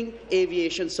 including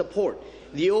aviation support.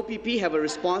 The OPP have a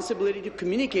responsibility to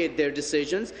communicate their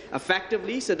decisions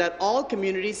effectively so that all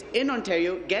communities in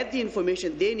Ontario get the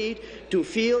information they need to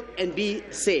feel and be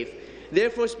safe.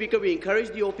 Therefore, Speaker, we encourage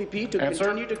the OPP to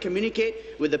continue to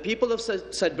communicate with the people of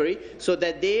Sudbury so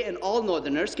that they and all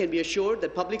Northerners can be assured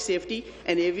that public safety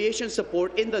and aviation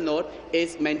support in the North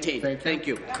is maintained. Thank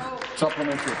you.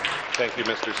 Supplementary. Thank you,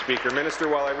 Mr. Speaker. Minister,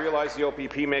 while I realize the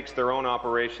OPP makes their own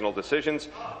operational decisions,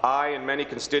 I and many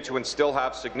constituents still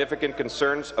have significant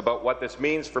concerns about what this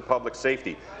means for public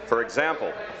safety. For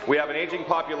example, we have an aging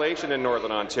population in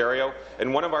Northern Ontario,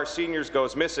 and one of our seniors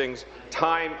goes missing.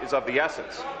 Time is of the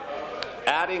essence.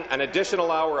 Adding an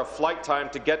additional hour of flight time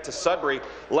to get to Sudbury,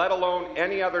 let alone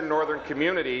any other northern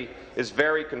community, is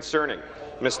very concerning.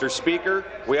 Mr. Speaker,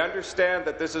 we understand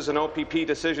that this is an OPP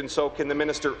decision, so can the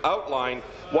minister outline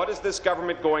what is this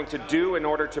government going to do in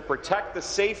order to protect the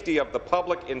safety of the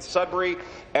public in Sudbury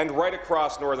and right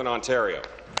across Northern Ontario?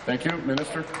 Thank you,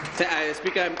 Minister.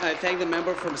 Speaker, I thank the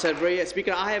member from Sudbury.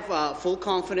 Speaker, I have full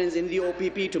confidence in the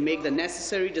OPP to make the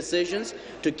necessary decisions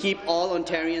to keep all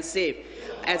Ontarians safe.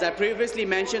 As I previously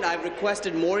mentioned, I've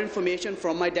requested more information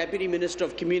from my Deputy Minister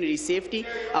of Community Safety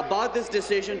about this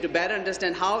decision to better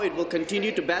understand how it will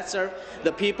continue to best serve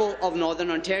the people of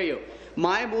Northern Ontario.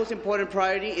 My most important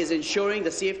priority is ensuring the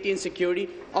safety and security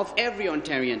of every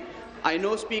Ontarian. I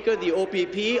know, Speaker, the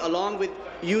OPP, along with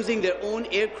using their own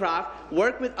aircraft,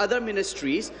 work with other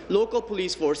ministries, local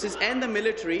police forces and the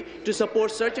military to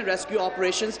support search and rescue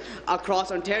operations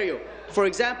across Ontario. For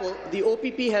example, the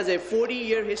OPP has a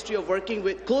 40-year history of working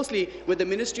closely with the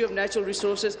Ministry of Natural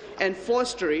Resources and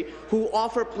Forestry, who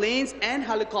offer planes and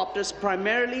helicopters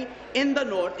primarily in the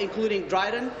north, including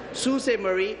Dryden, Sault Ste.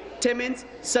 Marie, Timmins,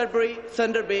 Sudbury,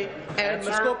 Thunder Bay and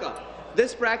Muskoka.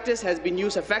 This practice has been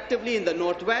used effectively in the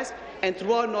northwest and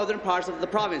throughout northern parts of the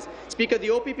province. Speaker, the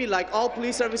OPP, like all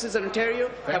police services in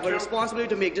Ontario, have a responsibility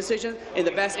to make decisions in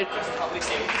the best interest of public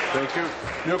safety. Thank you.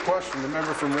 New question, the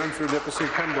member from Renfrew, Nipissing,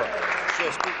 Pembroke.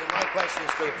 Sure, Speaker, my question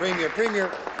is for the Premier. Premier,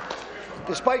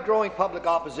 despite growing public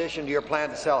opposition to your plan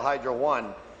to sell Hydro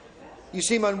One, you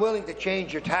seem unwilling to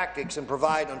change your tactics and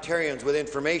provide Ontarians with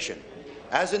information.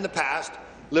 As in the past,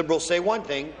 Liberals say one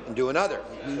thing and do another.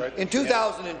 In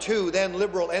 2002, then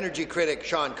Liberal energy critic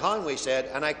Sean Conway said,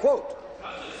 and I quote,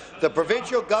 "The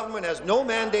provincial government has no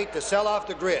mandate to sell off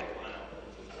the grid.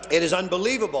 It is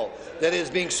unbelievable that it is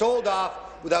being sold off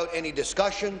without any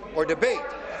discussion or debate.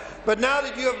 But now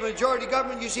that you have a majority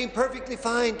government, you seem perfectly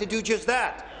fine to do just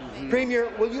that." Premier,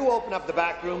 will you open up the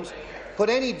back rooms, put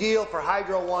any deal for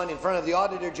Hydro One in front of the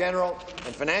Auditor General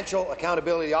and Financial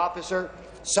Accountability Officer,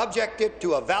 subject it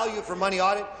to a value-for-money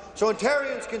audit, so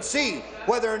Ontarians can see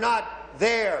whether or not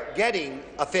they're getting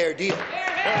a fair deal?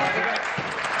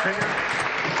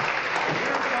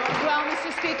 Well,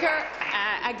 Mr. Speaker,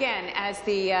 again, as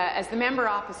the member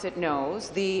opposite knows,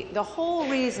 the whole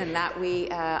reason that we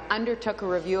undertook a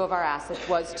review of our assets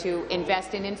was to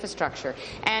invest in infrastructure.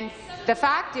 And the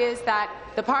fact is that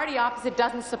the party opposite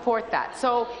doesn't support that.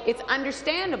 So it's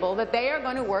understandable that they are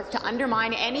going to work to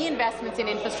undermine any investments in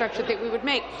infrastructure that we would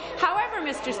make. However,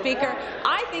 Mr. Speaker,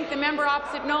 I think the member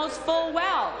opposite knows full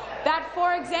well that,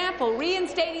 for example,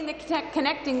 reinstating the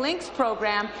Connecting Links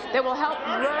program that will help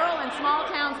rural and small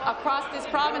towns across this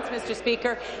province, Mr.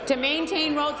 Speaker, to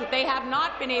maintain roads that they have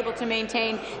not been able to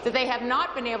maintain, that they have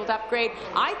not been able to upgrade.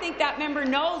 I think that member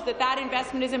knows that that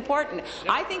investment is important.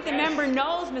 I think the member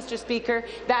knows, Mr. Speaker,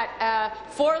 that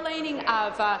four-laning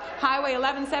of Highway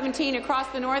 1117 across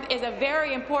the north is a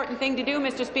very important thing to do,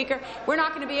 Mr. Speaker. We're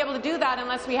not going to be able to do that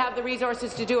unless we have the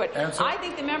resources to do it. I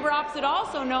think the member opposite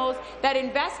also knows that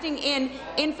investing in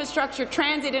infrastructure,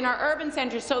 transit in our urban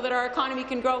centres so that our economy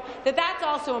can grow, that's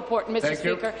also important, Mr.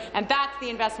 Speaker, and that's the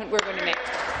investment we're going to make.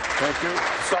 Thank you.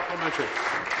 Supplementary.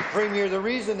 Premier, the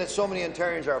reason that so many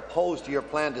Ontarians are opposed to your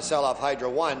plan to sell off Hydro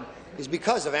One is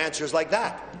because of answers like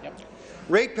that.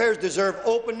 Ratepayers deserve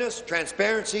openness,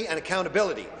 transparency and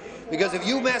accountability, because if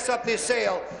you mess up this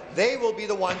sale, they will be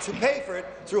the ones who pay for it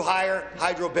through higher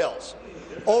hydro bills.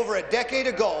 Over a decade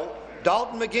ago,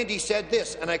 Dalton McGuinty said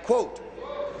this, and I quote,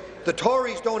 "The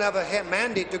Tories don't have a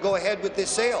mandate to go ahead with this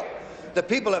sale. The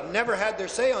people have never had their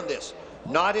say on this,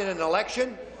 not in an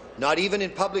election, not even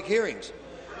in public hearings."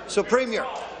 So, Premier,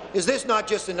 is this not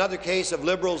just another case of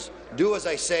Liberals do as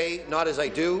I say, not as I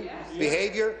do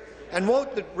behaviour? And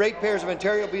won't the ratepayers of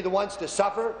Ontario be the ones to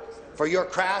suffer for your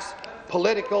crass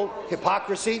political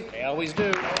hypocrisy? They always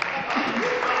do.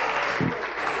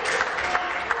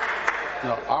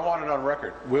 No, I want it on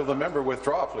record. Will the member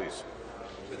withdraw, please?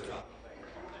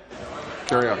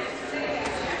 Carry on.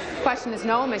 The question is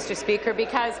no, Mr. Speaker,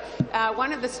 because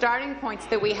one of the starting points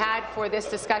that we had for this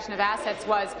discussion of assets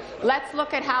was, let's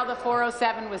look at how the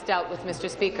 407 was dealt with, Mr.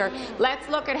 Speaker. Let's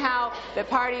look at how the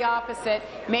party opposite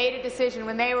made a decision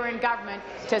when they were in government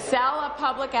to sell a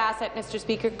public asset, Mr.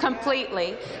 Speaker,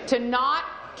 completely, to not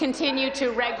continue to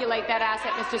regulate that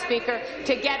asset, Mr. Speaker,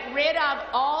 to get rid of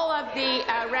all of the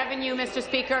revenue, Mr.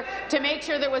 Speaker, to make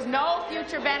sure there was no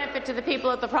future benefit to the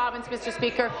people of the province, Mr.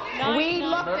 Speaker. We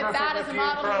looked at that as a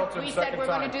model. We said we're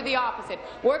going to do the opposite.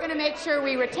 We're going to make sure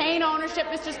we retain ownership,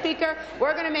 Mr. Speaker.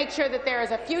 We're going to make sure that there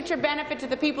is a future benefit to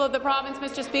the people of the province,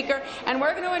 Mr. Speaker, and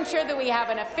we're going to ensure that we have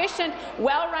an efficient,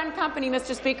 well-run company,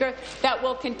 Mr. Speaker, that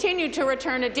will continue to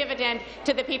return a dividend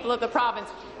to the people of the province.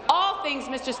 All things,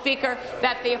 Mr. Speaker,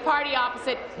 that the party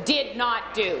opposite did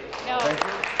not do. No.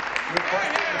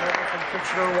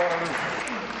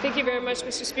 Thank you very much,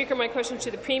 Mr. Speaker. My question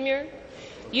to the Premier.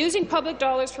 Using public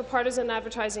dollars for partisan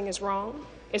advertising is wrong.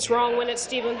 It's wrong when it's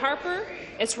Stephen Harper.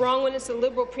 It's wrong when it's the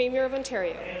Liberal Premier of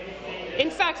Ontario.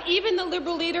 In fact, even the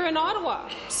Liberal leader in Ottawa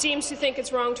seems to think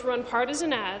it's wrong to run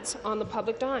partisan ads on the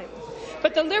public dime.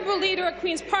 But the Liberal leader at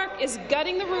Queen's Park is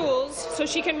gutting the rules so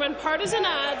she can run partisan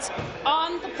ads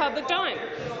on the public dime.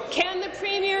 Can the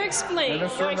Premier explain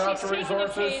why she's taking a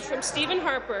page from Stephen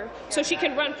Harper so she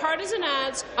can run partisan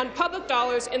ads on public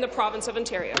dollars in the province of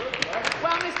Ontario?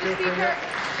 Well, Mr. Speaker,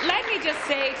 let me just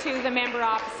say to the member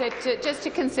opposite just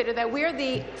to consider that we're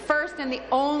the first and the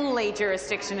only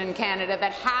jurisdiction in Canada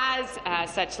that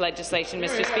has such legislation,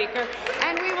 Mr. Speaker,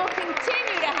 and we will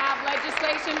continue to have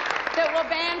legislation that will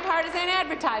ban partisan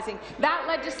advertising. That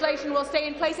legislation will stay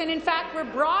in place, and in fact, we're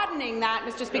broadening that,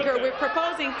 Mr. Speaker. We're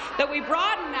proposing that we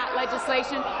broaden that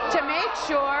legislation to make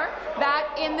sure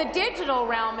that in the digital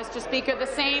realm, Mr. Speaker, the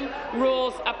same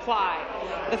rules apply.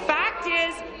 The fact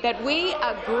is that we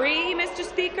agree, Mr.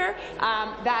 Speaker,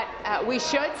 that we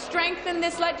should strengthen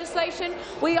this legislation.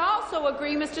 We also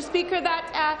agree, Mr. Speaker,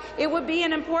 that it would be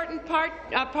an important part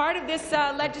of this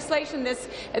legislation, this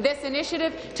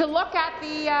initiative, to look at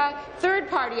the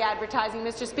third-party advertising,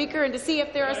 Mr. Speaker, and to see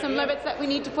if there are some limits that we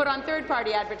need to put on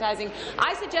third-party advertising.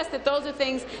 I suggest that those are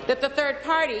things that the third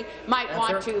party might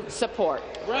want to support.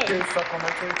 Right.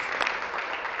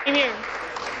 Premier,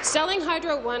 selling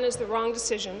Hydro One is the wrong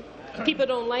decision, People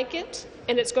don't like it,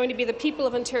 and it's going to be the people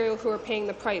of Ontario who are paying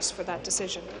the price for that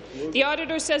decision. The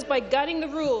auditor says by gutting the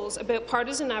rules about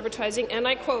partisan advertising, and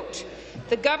I quote,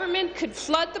 "The government could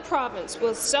flood the province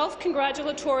with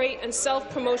self-congratulatory and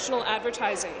self-promotional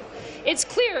advertising." It's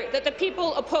clear that the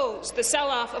people oppose the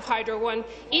sell-off of Hydro One.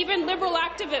 Even Liberal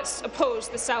activists oppose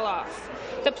the sell-off.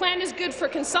 The plan is good for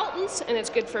consultants and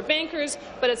it's good for bankers,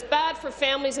 but it's bad for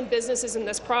families and businesses in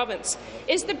this province.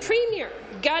 Is the Premier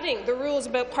gutting the rules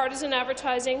about partisan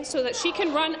advertising so that she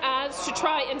can run ads to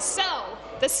try and sell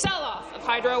the sell-off of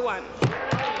Hydro One?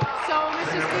 So,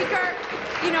 Mr. Speaker,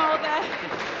 you know,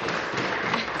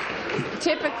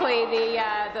 typically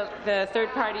the third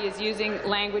party is using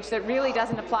language that really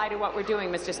doesn't apply to what we're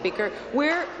doing, Mr. Speaker.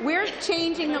 We're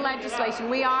changing the legislation.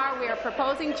 We are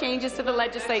proposing changes to the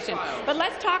legislation. But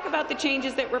let's talk about the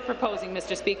changes that we're proposing,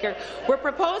 Mr. Speaker. We're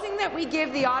proposing that we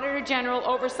give the Auditor General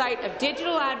oversight of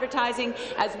digital advertising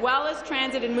as well as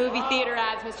transit and movie theatre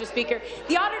ads, Mr. Speaker.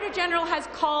 The Auditor General has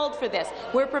called for this.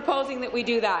 We're proposing that we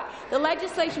do that. The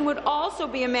legislation would also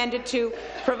be amended to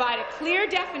provide a clear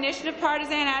definition of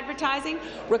partisan advertising,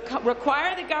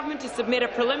 require the government to submit a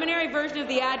preliminary version of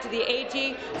the ad to the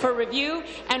AG for review,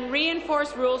 and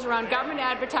reinforce rules around government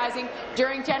advertising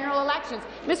during general elections.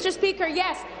 Mr. Speaker,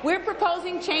 yes, we're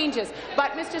proposing changes,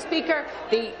 but, Mr. Speaker,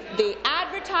 the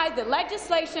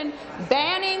legislation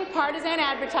banning partisan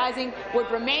advertising would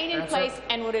remain in place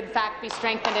and would in fact be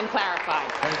strengthened and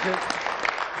clarified. Thank you.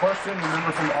 Question, the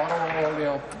member from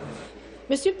Ottawa-Orléans.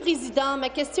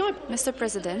 Mr.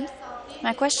 President,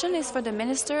 my question is for the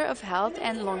Minister of Health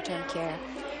and Long-Term Care.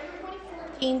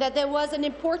 That there was an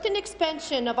important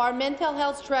expansion of our mental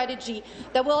health strategy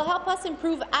that will help us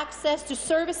improve access to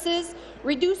services,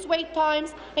 reduce wait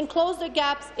times, and close the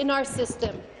gaps in our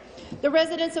system. The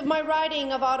residents of my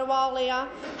riding of Ottawa-Orléans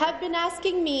have been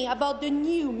asking me about the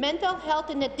new Mental Health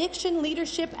and Addiction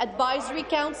Leadership Advisory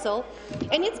Council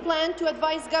and its plan to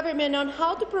advise government on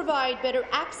how to provide better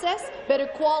access, better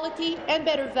quality, and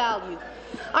better value.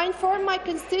 I informed my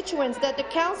constituents that the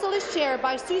Council is chaired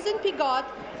by Susan Pigot,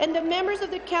 and the members of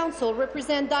the Council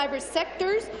represent diverse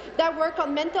sectors that work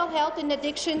on mental health and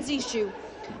addictions issues.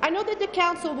 I know that the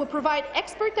Council will provide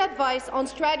expert advice on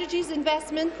strategies,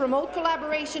 investment, promote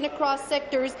collaboration across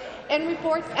sectors, and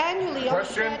report annually on the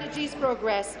strategy's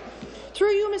progress.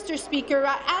 Through you, Mr. Speaker,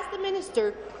 I ask the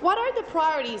Minister, what are the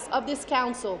priorities of this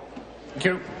Council? Thank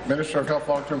you. Minister of Health,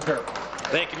 Long-Term Care.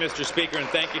 Thank you, Mr. Speaker, and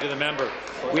thank you to the member.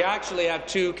 We actually have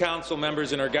two council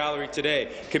members in our gallery today,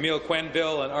 Camille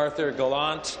Quenneville and Arthur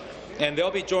Gallant, and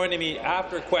they'll be joining me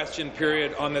after question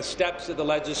period on the steps of the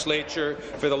legislature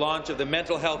for the launch of the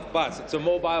Mental Health Bus. It's a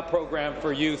mobile program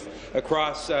for youth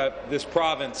across this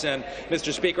province. And,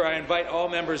 Mr. Speaker, I invite all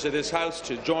members of this House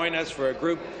to join us for a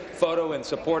group photo in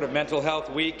support of Mental Health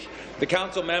Week. The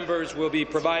Council members will be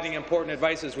providing important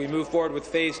advice as we move forward with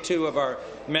Phase 2 of our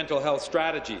mental health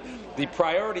strategy. The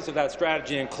priorities of that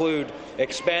strategy include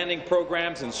expanding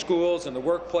programs in schools and the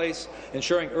workplace,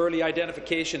 ensuring early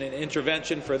identification and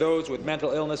intervention for those with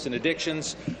mental illness and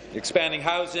addictions, expanding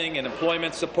housing and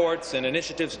employment supports and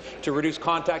initiatives to reduce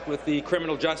contact with the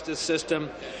criminal justice system,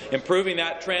 improving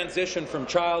that transition from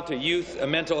child to youth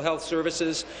mental health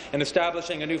services, and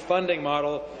establishing a new funding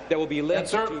model that will be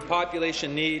linked to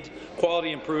population need,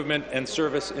 quality improvement, and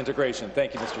service integration.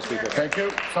 Thank you, Mr. Speaker. Thank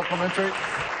you. Supplementary.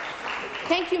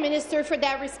 Thank you, Minister, for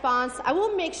that response. I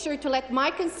will make sure to let my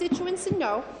constituents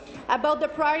know about the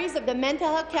priorities of the Mental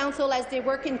Health Council as they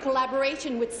work in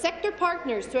collaboration with sector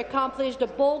partners to accomplish the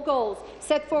bold goals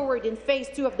set forward in Phase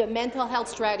 2 of the mental health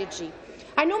strategy.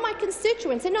 I know my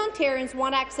constituents and Ontarians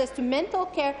want access to mental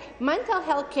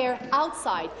health care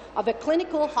outside of a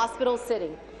clinical hospital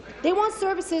setting. They want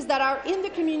services that are in the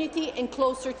community and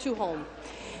closer to home.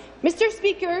 Mr.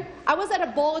 Speaker, I was at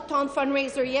a bowl-a-thon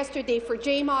fundraiser yesterday for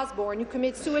James Osborne, who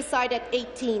committed suicide at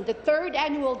 18, the 3rd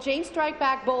annual James Strike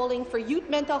Back Bowling for Youth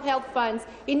Mental Health Funds,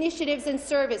 initiatives and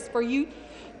service for youth,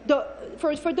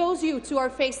 for those youths who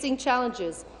are facing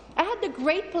challenges. I had the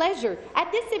great pleasure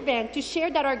at this event to share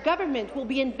that our government will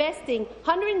be investing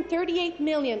 $138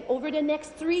 million over the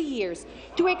next 3 years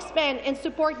to expand and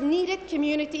support needed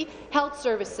community health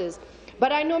services.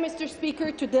 But I know, Mr.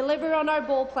 Speaker, to deliver on our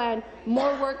bold plan,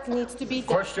 more work needs to be done.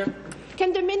 Question.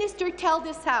 Can the minister tell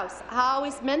this House how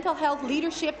his Mental Health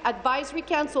Leadership Advisory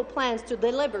Council plans to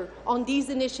deliver on these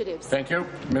initiatives? Thank you.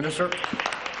 Minister.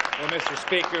 Well, Mr.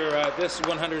 Speaker, this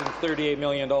 $138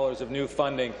 million of new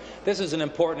funding, this is an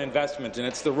important investment, and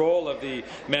it's the role of the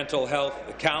Mental Health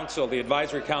Council, the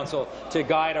Advisory Council, to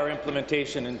guide our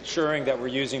implementation, ensuring that we're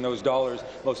using those dollars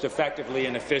most effectively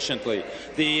and efficiently.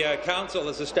 The Council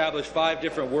has established 5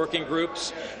 different working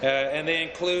groups, and they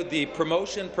include the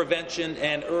Promotion, Prevention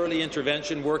and Early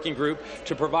Intervention Working Group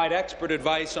to provide expert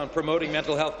advice on promoting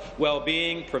mental health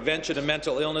well-being, prevention of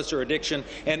mental illness or addiction,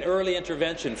 and early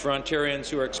intervention for Ontarians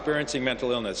who are experiencing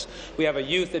mental illness. We have a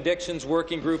Youth Addictions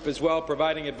Working Group as well,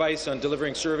 providing advice on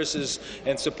delivering services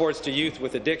and supports to youth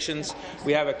with addictions.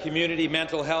 We have a Community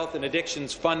Mental Health and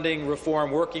Addictions Funding Reform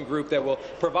Working Group that will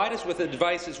provide us with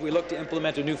advice as we look to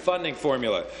implement a new funding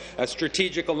formula. A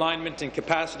Strategic Alignment and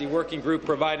Capacity Working Group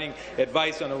providing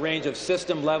advice on a range of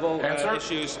system-level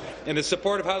issues, and the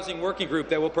Supportive Housing Working Group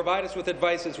that will provide us with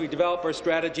advice as we develop our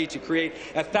strategy to create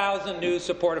 1,000 new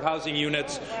supportive housing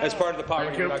units as part of the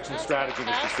poverty reduction strategy,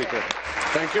 Mr. Speaker.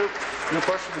 Thank you. New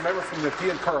question, the member from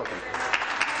Nepean Carleton.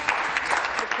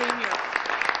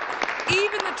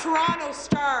 Even the Toronto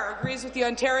Star agrees with the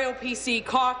Ontario PC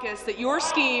caucus that your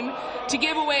scheme to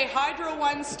give away Hydro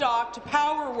One stock to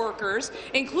power workers,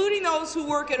 including those who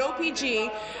work at OPG,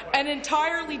 an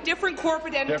entirely different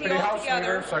corporate entity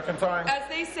altogether, as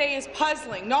they say, is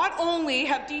puzzling. Not only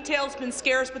have details been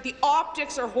scarce, but the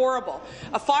optics are horrible.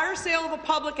 A fire sale of a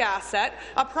public asset,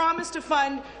 a promise to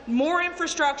fund more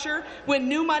infrastructure when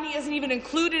new money isn't even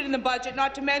included in the budget,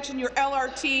 not to mention your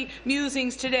LRT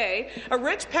musings today, a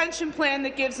rich pension plan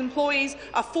that gives employees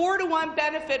a 4-to-1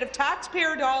 benefit of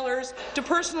taxpayer dollars to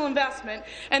personal investment,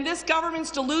 and this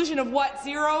government's delusion of what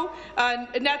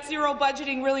net zero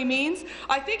budgeting really means.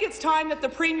 I think it's time that the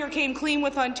Premier came clean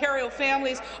with Ontario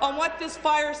families on what this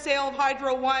fire sale of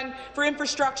Hydro One for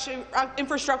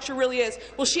infrastructure really is.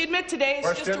 Will she admit today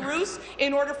it's just a ruse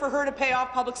in order for her to pay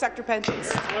off public sector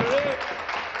pensions?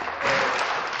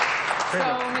 So,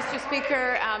 Mr.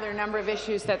 Speaker, there are a number of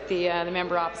issues that the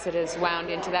member opposite has wound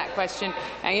into that question.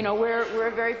 You know,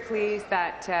 we're very pleased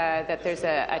that that there's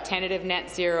a tentative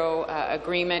net zero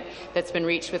agreement that's been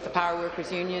reached with the Power Workers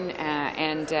Union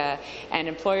and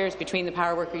employers, between the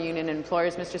Power Worker Union and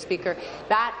employers, Mr. Speaker.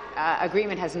 That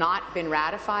agreement has not been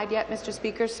ratified yet, Mr.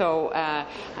 Speaker. So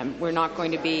we're not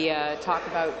going to be talk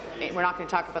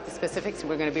about the specifics.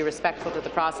 We're going to be respectful to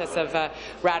the process of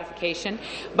ratification.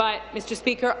 But, Mr.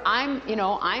 Speaker, I'm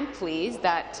pleased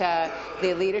that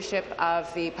the leadership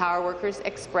of the power workers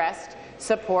expressed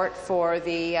support for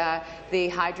the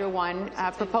Hydro One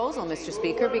proposal, Mr.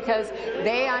 Speaker, because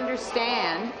they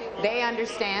understand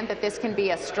that this can be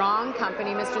a strong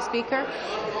company, Mr. Speaker.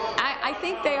 I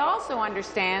think they also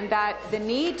understand that the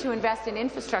need to invest in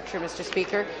infrastructure, Mr.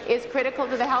 Speaker, is critical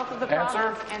to the health of the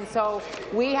province. And so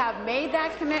we have made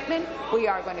that commitment. We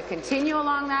are going to continue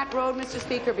along that road, Mr.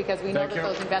 Speaker, because we know that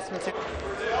those investments are.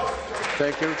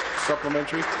 Thank you.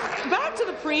 Supplementary. Back to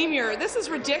the Premier. This is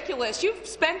ridiculous. You've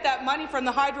spent that money from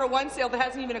the Hydro One sale that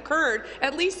hasn't even occurred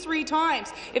at least 3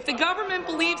 times. If the government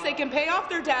believes they can pay off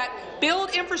their debt,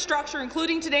 build infrastructure,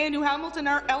 including today a New Hamilton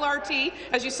LRT,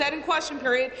 as you said in question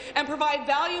period, and provide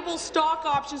valuable stock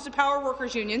options to power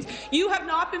workers unions, you have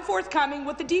not been forthcoming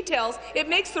with the details. It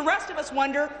makes the rest of us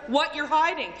wonder what you're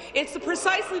hiding. It's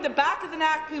precisely the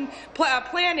back-of-the-napkin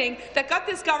planning that got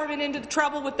this government into the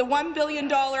trouble with the $1 billion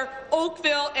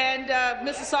Oakville and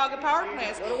Mississauga power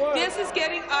plants. This is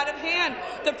getting out of hand.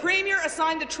 The Premier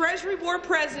assigned the Treasury Board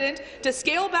President to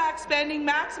scale back spending,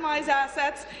 maximize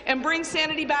assets, and bring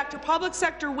sanity back to public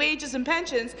sector wages and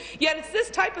pensions, yet it's this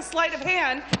type of sleight of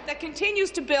hand that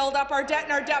continues to build up our debt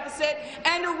and our deficit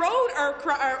and erode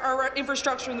our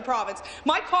infrastructure in the province.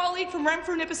 My colleague from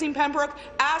Renfrew, Nipissing, Pembroke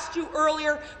asked you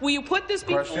earlier, will you put this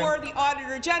before the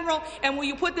Auditor General, and will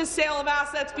you put this sale of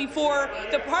assets before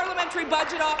the Parliamentary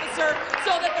Budget Officer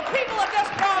so that the people of this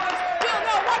province will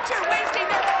know what you're wasting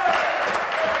their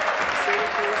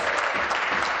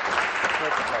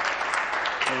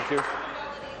Thank you.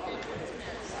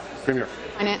 Premier.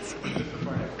 Finance.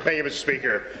 Thank you, Mr.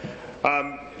 Speaker.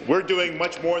 We're doing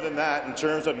much more than that in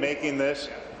terms of making this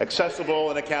accessible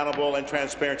and accountable and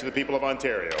transparent to the people of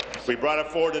Ontario. We brought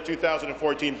it forward in the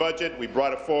 2014 budget. We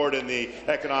brought it forward in the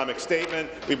economic statement.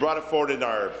 We brought it forward in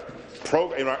our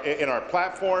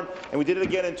platform, and we did it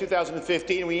again in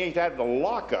 2015. We added a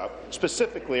lockup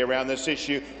specifically around this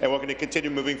issue, and we're going to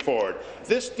continue moving forward.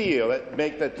 This deal that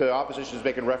the opposition is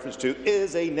making reference to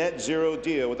is a net zero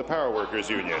deal with the Power Workers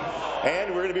Union, and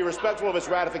we're going to be respectful of its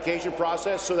ratification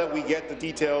process so that we get the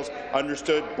details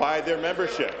understood by their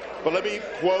membership. But let me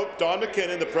quote Don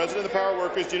McKinnon, the president of the Power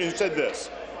Workers Union, who said this,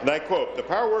 and I quote, "The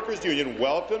Power Workers Union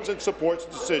welcomes and supports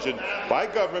the decision by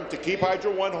government to keep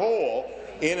Hydro One whole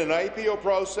in an IPO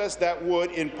process that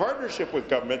would, in partnership with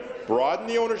government, broaden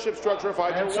the ownership structure of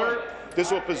Hydro One. This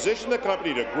will position the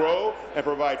company to grow and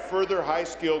provide further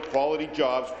high-skilled, quality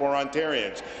jobs for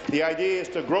Ontarians. The idea is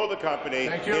to grow the company,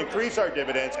 increase our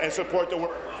dividends, and support the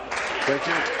work. Thank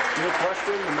you. New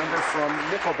question, the member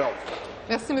from Nickel Belt.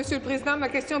 Merci, Monsieur le Président. Ma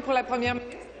question pour la première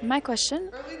ministre. My question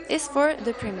is for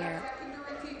the Premier.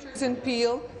 Teachers in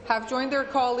Peel have joined their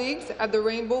colleagues at the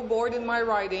Rainbow Board in my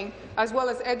riding, as well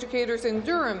as educators in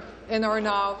Durham, and are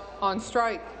now on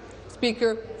strike.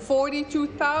 Speaker,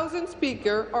 42,000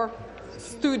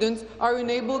 students are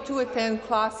unable to attend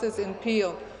classes in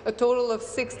Peel. A total of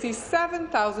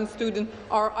 67,000 students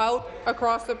are out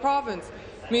across the province.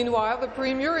 Meanwhile, the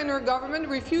Premier and her government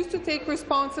refuse to take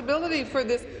responsibility for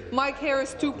this Mike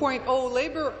Harris 2.0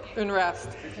 labour unrest.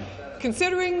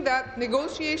 Considering that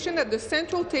negotiations at the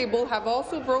central table have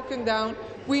also broken down,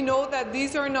 we know that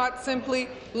these are not simply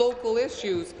local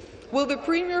issues. Will the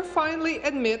Premier finally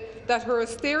admit that her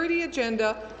austerity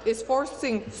agenda is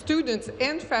forcing students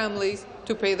and families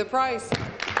to pay the price?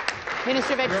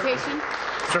 Minister of Education.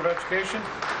 Minister of Education.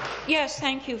 Yes,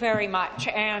 thank you very much.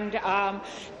 And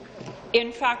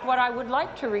in fact, what I would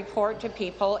like to report to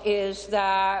people is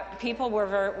that people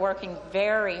were working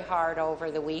very hard over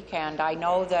the weekend. I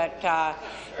know that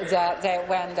that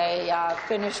when they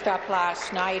finished up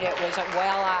last night, it was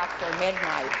well after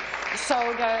midnight. So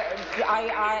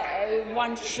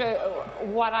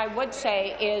what I would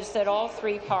say is that all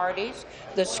three parties,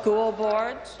 the school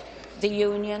boards, the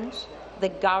unions, the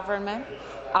government,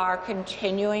 are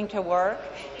continuing to work.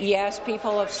 Yes,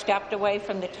 people have stepped away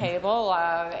from the table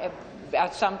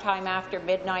at sometime after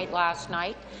midnight last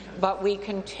night, but we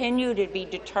continue to be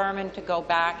determined to go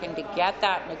back and to get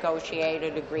that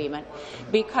negotiated agreement,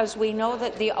 because we know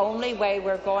that the only way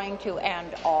we're going to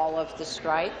end all of the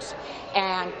strikes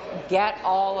and get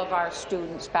all of our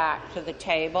students back to the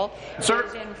table is,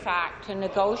 in fact, to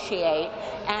negotiate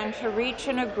and to reach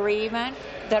an agreement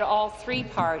that all three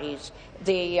parties,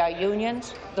 the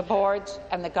unions, the boards,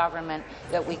 and the government,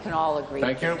 that we can all agree.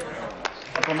 Thank you.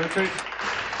 Supplementary.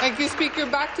 Thank you, Speaker.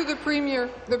 Back to the Premier.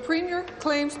 The Premier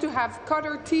claims to have cut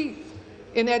her teeth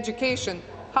in education.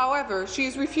 However, she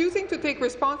is refusing to take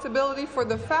responsibility for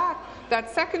the fact that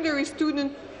secondary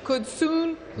students could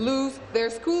soon lose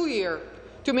their school year.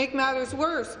 To make matters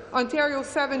worse, Ontario's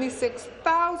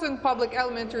 76,000 public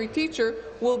elementary teachers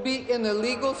will be in a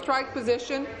legal strike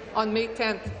position on May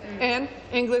 10th. And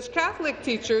English Catholic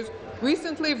teachers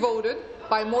recently voted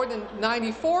by more than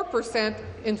 94%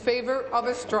 in favour of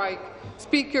a strike.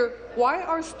 Speaker, why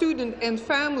are students and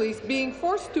families being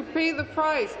forced to pay the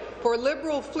price for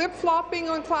Liberal flip-flopping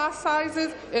on class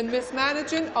sizes and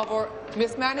mismanagement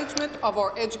of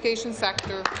our education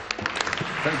sector?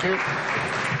 Thank you.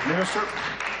 Minister.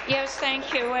 Yes,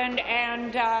 thank you. And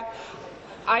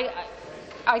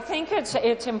I think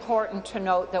it's important to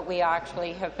note that we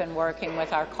actually have been working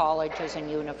with our colleges and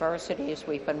universities.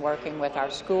 We've been working with our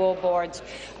school boards.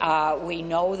 We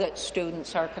know that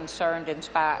students are concerned. In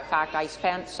fact, I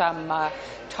spent some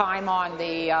time on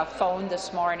the phone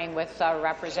this morning with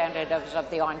representatives of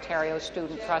the Ontario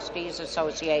Student Trustees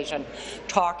Association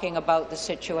talking about the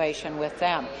situation with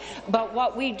them. But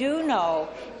what we do know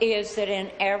is that in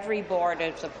every board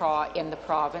in the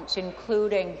province,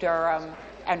 including Durham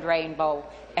and Rainbow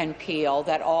and Peel,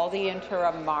 that all the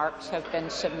interim marks have been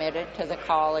submitted to the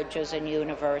colleges and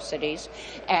universities,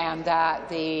 and that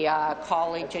the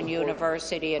college and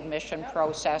university admission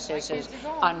process is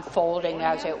unfolding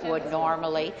as it would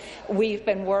normally. We've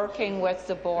been working with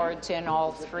the boards in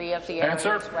all three of the areas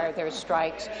where there's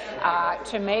strikes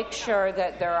to make sure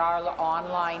that there are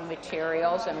online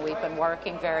materials, and we've been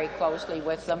working very closely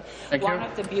with them. One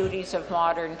of the beauties of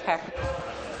modern technology.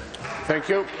 Thank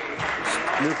you.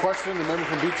 New question, the member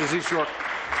from Beaches East York.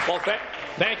 Well,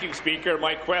 thank you, Speaker.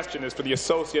 My question is for the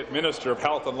Associate Minister of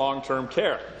Health and Long-Term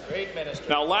Care. Great minister.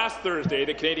 Now, last Thursday,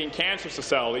 the Canadian Cancer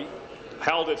Society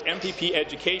held its MPP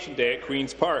Education Day at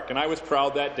Queen's Park, and I was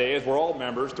proud that day, as were all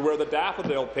members, to wear the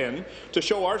daffodil pin to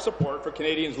show our support for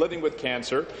Canadians living with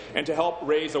cancer and to help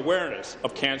raise awareness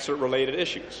of cancer-related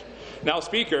issues. Now,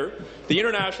 Speaker, the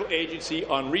International Agency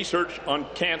on Research on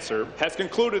Cancer has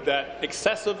concluded that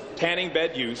excessive tanning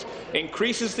bed use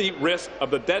increases the risk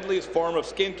of the deadliest form of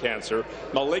skin cancer,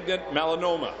 malignant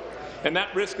melanoma, and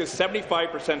that risk is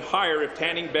 75% higher if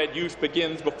tanning bed use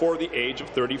begins before the age of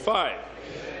 35.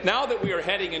 Now that we are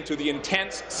heading into the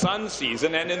intense sun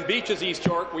season, and in Beaches East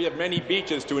York we have many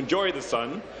beaches to enjoy the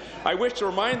sun, I wish to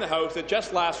remind the House that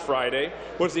just last Friday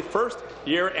was the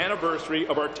first-year anniversary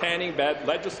of our tanning bed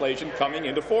legislation coming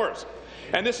into force.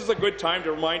 And this is a good time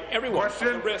to remind everyone of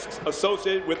the risks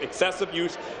associated with excessive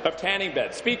use of tanning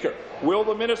beds. Speaker, will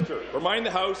the minister remind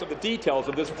the House of the details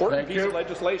of this important piece of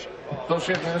legislation?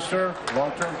 Associate Minister,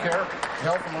 Long-Term Care,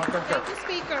 Health and Long-Term Care. Thank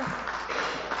you, Speaker.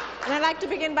 And I'd like to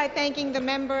begin by thanking the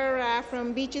member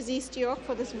from Beaches East York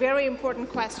for this very important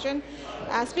question.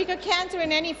 Speaker, cancer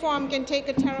in any form can take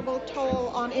a terrible toll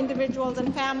on individuals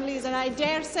and families, and I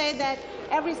dare say that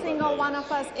every single one of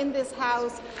us in this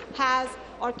House has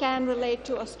or can relate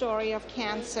to a story of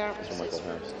cancer.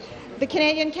 The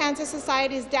Canadian Cancer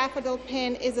Society's daffodil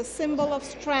pin is a symbol of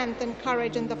strength and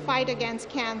courage in the fight against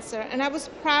cancer, and I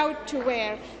was proud to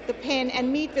wear the pin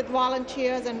and meet with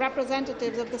volunteers and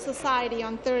representatives of the Society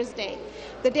on Thursday.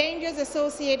 The dangers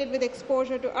associated with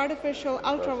exposure to artificial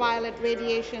ultraviolet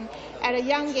radiation at a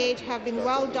young age have been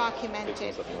well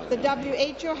documented. The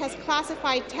WHO has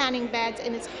classified tanning beds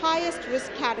in its highest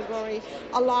risk category,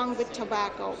 along with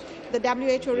tobacco. The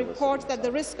WHO reports that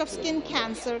the risk of skin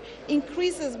cancer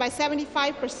increases by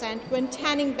 75% when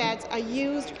tanning beds are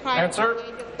used prior to the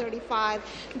age of 35.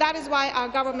 That is why our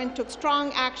government took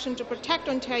strong action to protect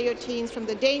Ontario teens from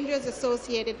the dangers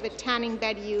associated with tanning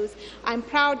bed use. I'm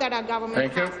proud that our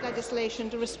government passed legislation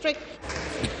to restrict.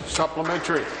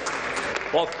 Supplementary.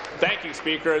 Well, thank you,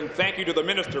 Speaker, and thank you to the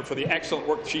Minister for the excellent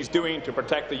work she's doing to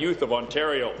protect the youth of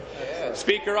Ontario.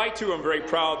 Speaker, I too am very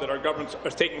proud that our government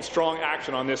is taking strong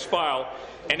action on this file.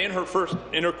 And in her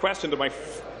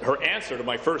answer to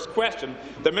my first question,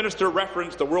 the Minister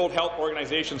referenced the World Health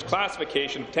Organization's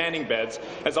classification of tanning beds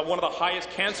as one of the highest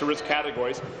cancer risk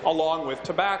categories, along with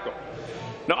tobacco.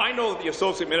 Now, I know that the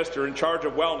Associate Minister in charge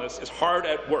of wellness is hard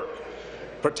at work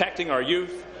protecting our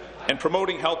youth and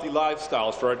promoting healthy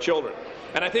lifestyles for our children.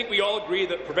 And I think we all agree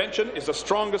that prevention is the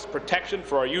strongest protection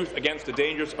for our youth against the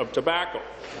dangers of tobacco.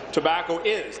 Tobacco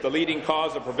is the leading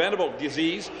cause of preventable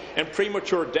disease and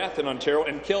premature death in Ontario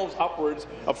and kills upwards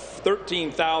of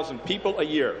 13,000 people a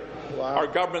year. Wow. Our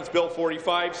government's Bill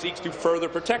 45 seeks to further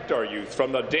protect our youth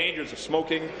from the dangers of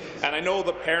smoking, and I know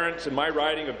the parents in my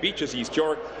riding of Beaches East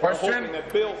York are hoping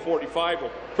that Bill 45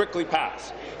 will quickly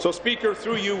pass. So, Speaker,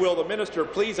 through you, will the Minister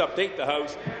please update the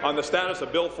House on the status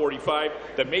of Bill 45,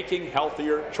 the Making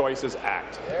Healthier Choices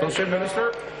Act? Associate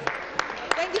Minister.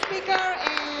 Thank you, Speaker,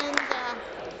 and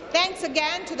thanks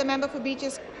again to the member for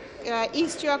Beaches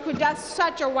East York, who does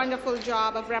such a wonderful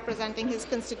job of representing his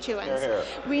constituents. Hear, hear.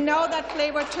 We know that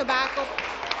flavored tobacco.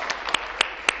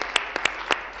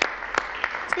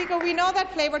 Speaker, we know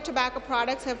that flavored tobacco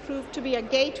products have proved to be a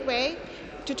gateway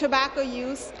to tobacco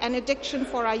use and addiction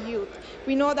for our youth.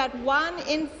 We know that 1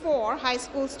 in 4 high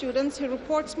school students who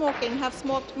report smoking have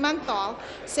smoked menthol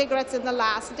cigarettes in the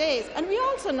last days. And we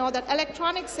also know that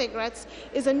electronic cigarettes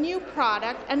is a new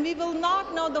product, and we will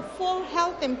not know the full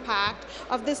health impact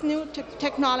of this new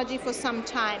technology for some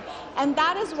time. And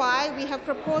that is why we have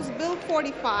proposed Bill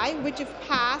 45, which, if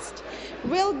passed,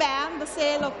 will ban the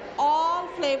sale of all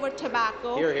flavored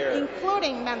tobacco, hear, hear,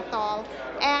 including menthol,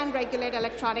 and regulate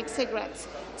electronic cigarettes.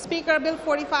 Speaker, Bill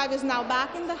 45 is now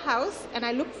back in the House, and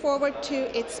I look forward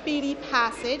to its speedy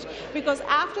passage, because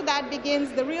after that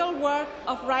begins the real work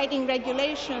of writing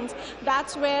regulations.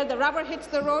 That's where the rubber hits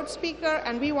the road, Speaker,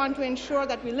 and we want to ensure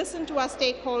that we listen to our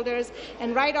stakeholders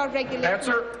and write our regulations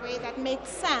in a way that makes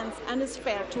sense and is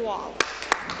fair to all.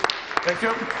 Thank you.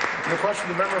 The question,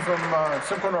 the member from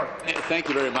Simcoe North. Thank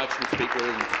you very much, Mr. Speaker.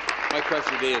 And my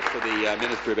question today is for the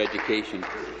Minister of Education.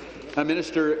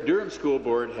 Minister, Durham School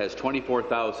Board has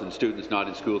 24,000 students not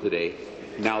in school today.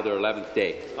 Now their 11th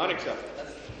day. Unacceptable.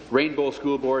 Rainbow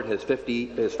School Board has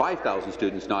 5,000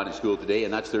 students not in school today,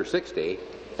 and that's their 6th day.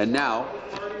 And now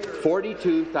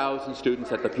 42,000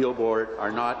 students at the Peel Board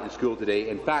are not in school today.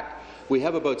 In fact, we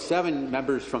have about 7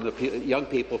 members from the young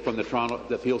people from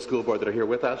the Peel School Board that are here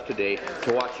with us today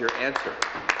to watch your answer.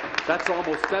 That's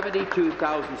almost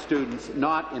 72,000 students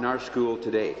not in our school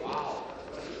today.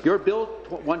 Your Bill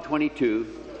 122,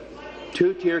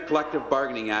 Two-Tier Collective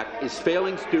Bargaining Act, is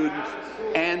failing students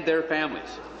and their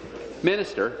families.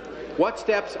 Minister, what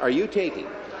steps are you taking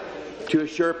to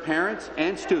assure parents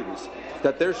and students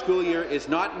that their school year is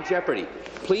not in jeopardy?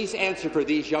 Please answer for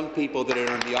these young people that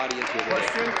are in the audience here today.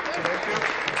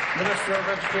 Minister of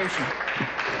Education.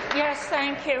 Yes,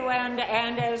 thank you. And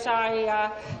as I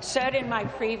said in my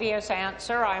previous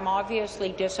answer, I'm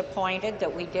obviously disappointed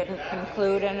that we didn't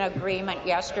conclude an agreement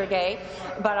yesterday,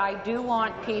 but I do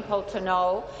want people to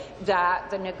know that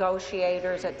the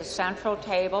negotiators at the central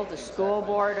table, the school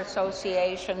board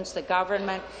associations, the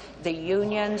government, the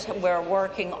unions, we're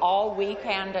working all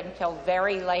weekend until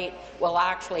very late. Well,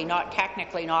 actually,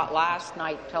 technically not last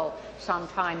night, till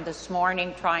sometime this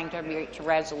morning, trying to reach a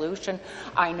resolution.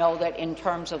 I know that in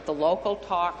terms of of the local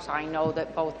talks. I know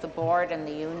that both the board and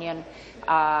the union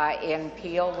in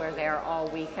Peel were there all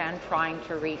weekend trying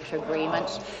to reach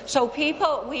agreements. So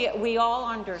people, we all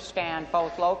understand,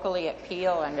 both locally at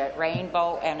Peel and at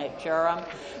Rainbow and at Durham,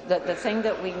 that the thing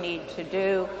that we need to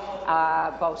do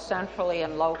both centrally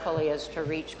and locally is to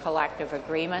reach collective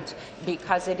agreements,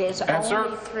 because it is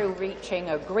only through reaching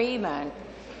agreement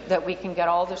that we can get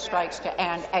all the strikes to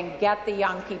end and get the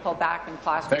young people back in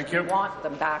class. Thank you. We want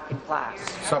them back in class.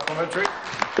 Supplementary.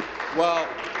 Well,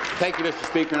 thank you, Mr.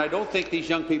 Speaker, and I don't think these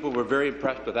young people were very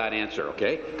impressed with that answer,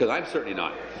 okay? Because I'm certainly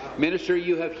not. Minister,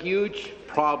 you have huge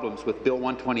problems with Bill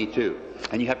 122,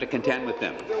 and you have to contend with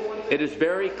them. It is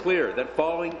very clear that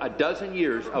following a dozen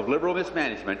years of Liberal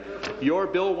mismanagement, your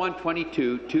Bill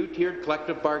 122, two-tiered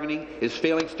collective bargaining, is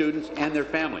failing students and their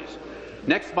families.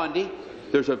 Next Monday,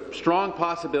 there's a strong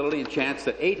possibility and chance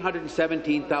that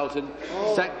 817,000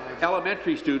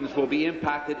 elementary students will be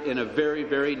impacted in a very,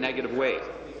 very negative way.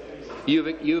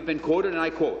 You've been quoted, and I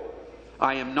quote,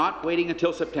 "I am not waiting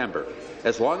until September.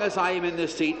 As long as I am in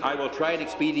this seat, I will try and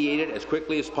expedite it as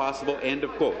quickly as possible," end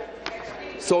of quote.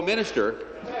 So, Minister,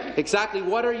 exactly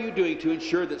what are you doing to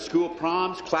ensure that school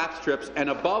proms, class trips, and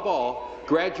above all,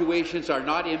 graduations are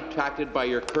not impacted by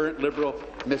your current Liberal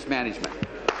mismanagement?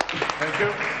 Thank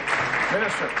you.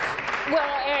 Minister. Well,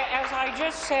 as I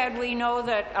just said, we know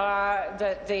that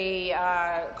the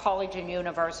college and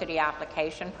university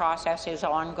application process is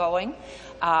ongoing.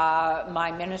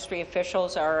 My ministry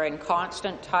officials are in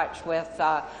constant touch with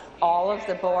all of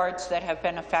the boards that have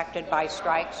been affected by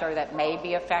strikes or that may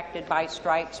be affected by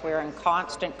strikes. We're in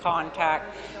constant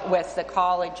contact with the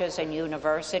colleges and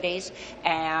universities,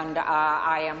 and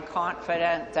I am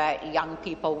confident that young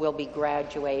people will be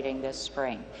graduating this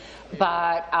spring.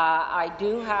 But I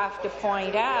do have to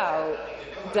point out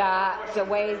that the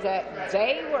way that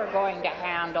they were going to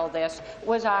handle this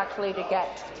was actually to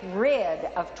get rid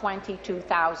of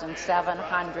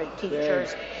 22,700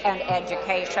 teachers and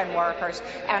education workers.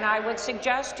 And I would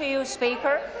suggest to you,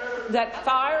 Speaker, that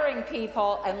firing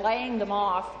people and laying them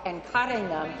off and cutting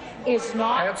them is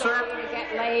not the way to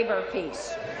get labour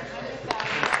peace.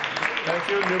 Thank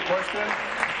you. New question.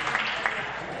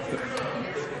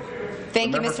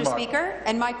 Thank you, Mr. Speaker.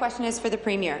 And my question is for the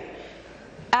Premier.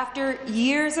 After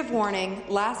years of warning,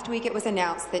 last week it was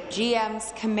announced that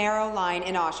GM's Camaro line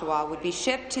in Oshawa would be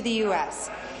shipped to the U.S.,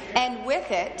 and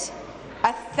with it,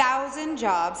 1,000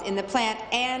 jobs in the plant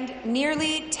and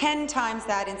nearly 10 times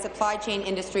that in supply chain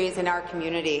industries in our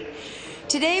community.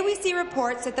 Today we see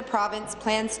reports that the province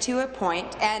plans to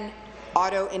appoint an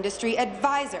auto industry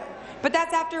advisor, but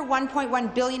that's after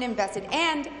 $1.1 billion invested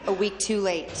and a week too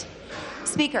late.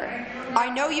 Speaker,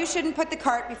 I know you shouldn't put the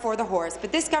cart before the horse,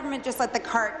 but this government just let the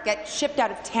cart get shipped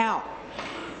out of town.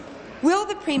 Will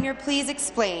the Premier please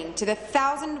explain to the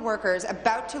 1,000 workers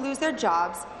about to lose their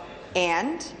jobs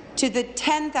and to the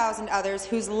 10,000 others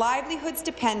whose livelihoods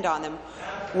depend on them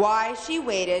why she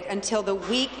waited until the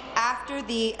week after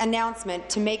the announcement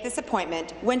to make this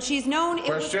appointment when she's known it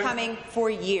was coming for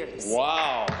years?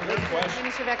 Wow.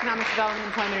 Minister of Economic Development,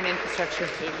 Employment and Infrastructure.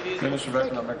 Minister of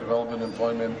Economic Development,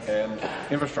 Employment and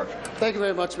Infrastructure. Thank you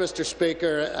very much, Mr.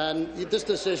 Speaker. And this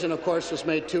decision, of course, was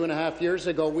made 2.5 years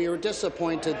ago. We were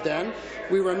disappointed then.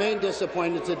 We remain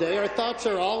disappointed today. Our thoughts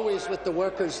are always with the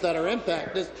workers that are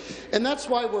impacted, and that's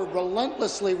why we're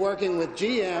relentlessly working with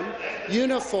GM,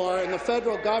 Unifor, and the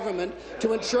federal government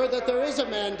to ensure that there is a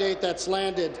mandate that's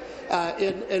landed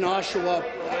in Oshawa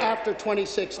after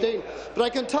 2016. But I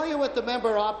can tell you what the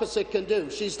member opposite can do.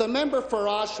 She's the member for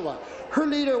Oshawa. Her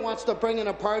leader wants to bring in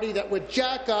a party that would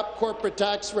jack up corporate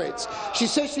tax rates. She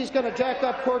says she's going to jack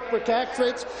up corporate tax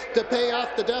rates to pay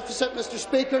off the deficit, Mr.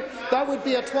 Speaker. That would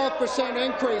be a 12%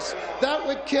 increase. That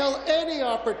would kill any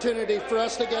opportunity for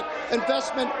us to get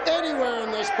investment anywhere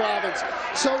in this province.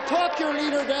 So talk your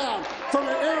leader down from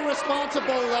an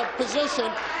irresponsible position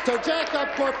to jack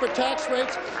up corporate tax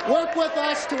rates. Work with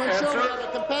us to ensure we have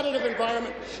a competitive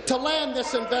environment to land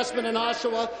this investment in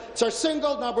Oshawa. It's our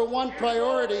single #1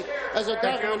 priority as a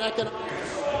government economic.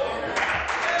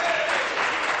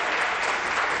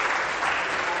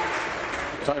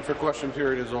 Time for question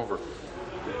period is over.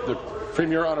 The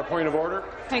Premier on a point of order.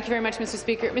 Thank you very much, Mr.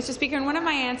 Speaker. Mr. Speaker, in one of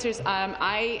my answers,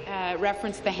 I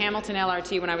referenced the Hamilton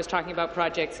LRT when I was talking about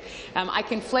projects. I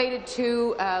conflated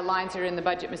two lines that are in the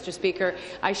budget, Mr. Speaker.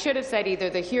 I should have said either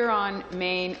the Huron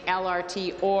Main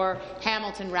LRT or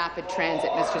Hamilton Rapid Transit,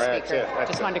 Mr. Speaker.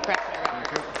 Just wanted to correct that.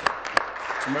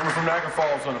 The member from Niagara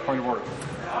Falls on a point of order.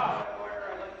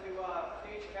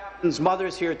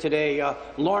 Mother's here today,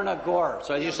 Lorna Gore,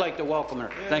 so I'd just like to welcome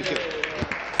her. Thank you.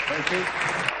 Thank you.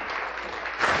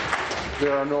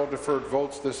 There are no deferred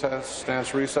votes. This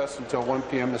stands recessed until 1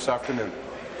 p.m. this afternoon.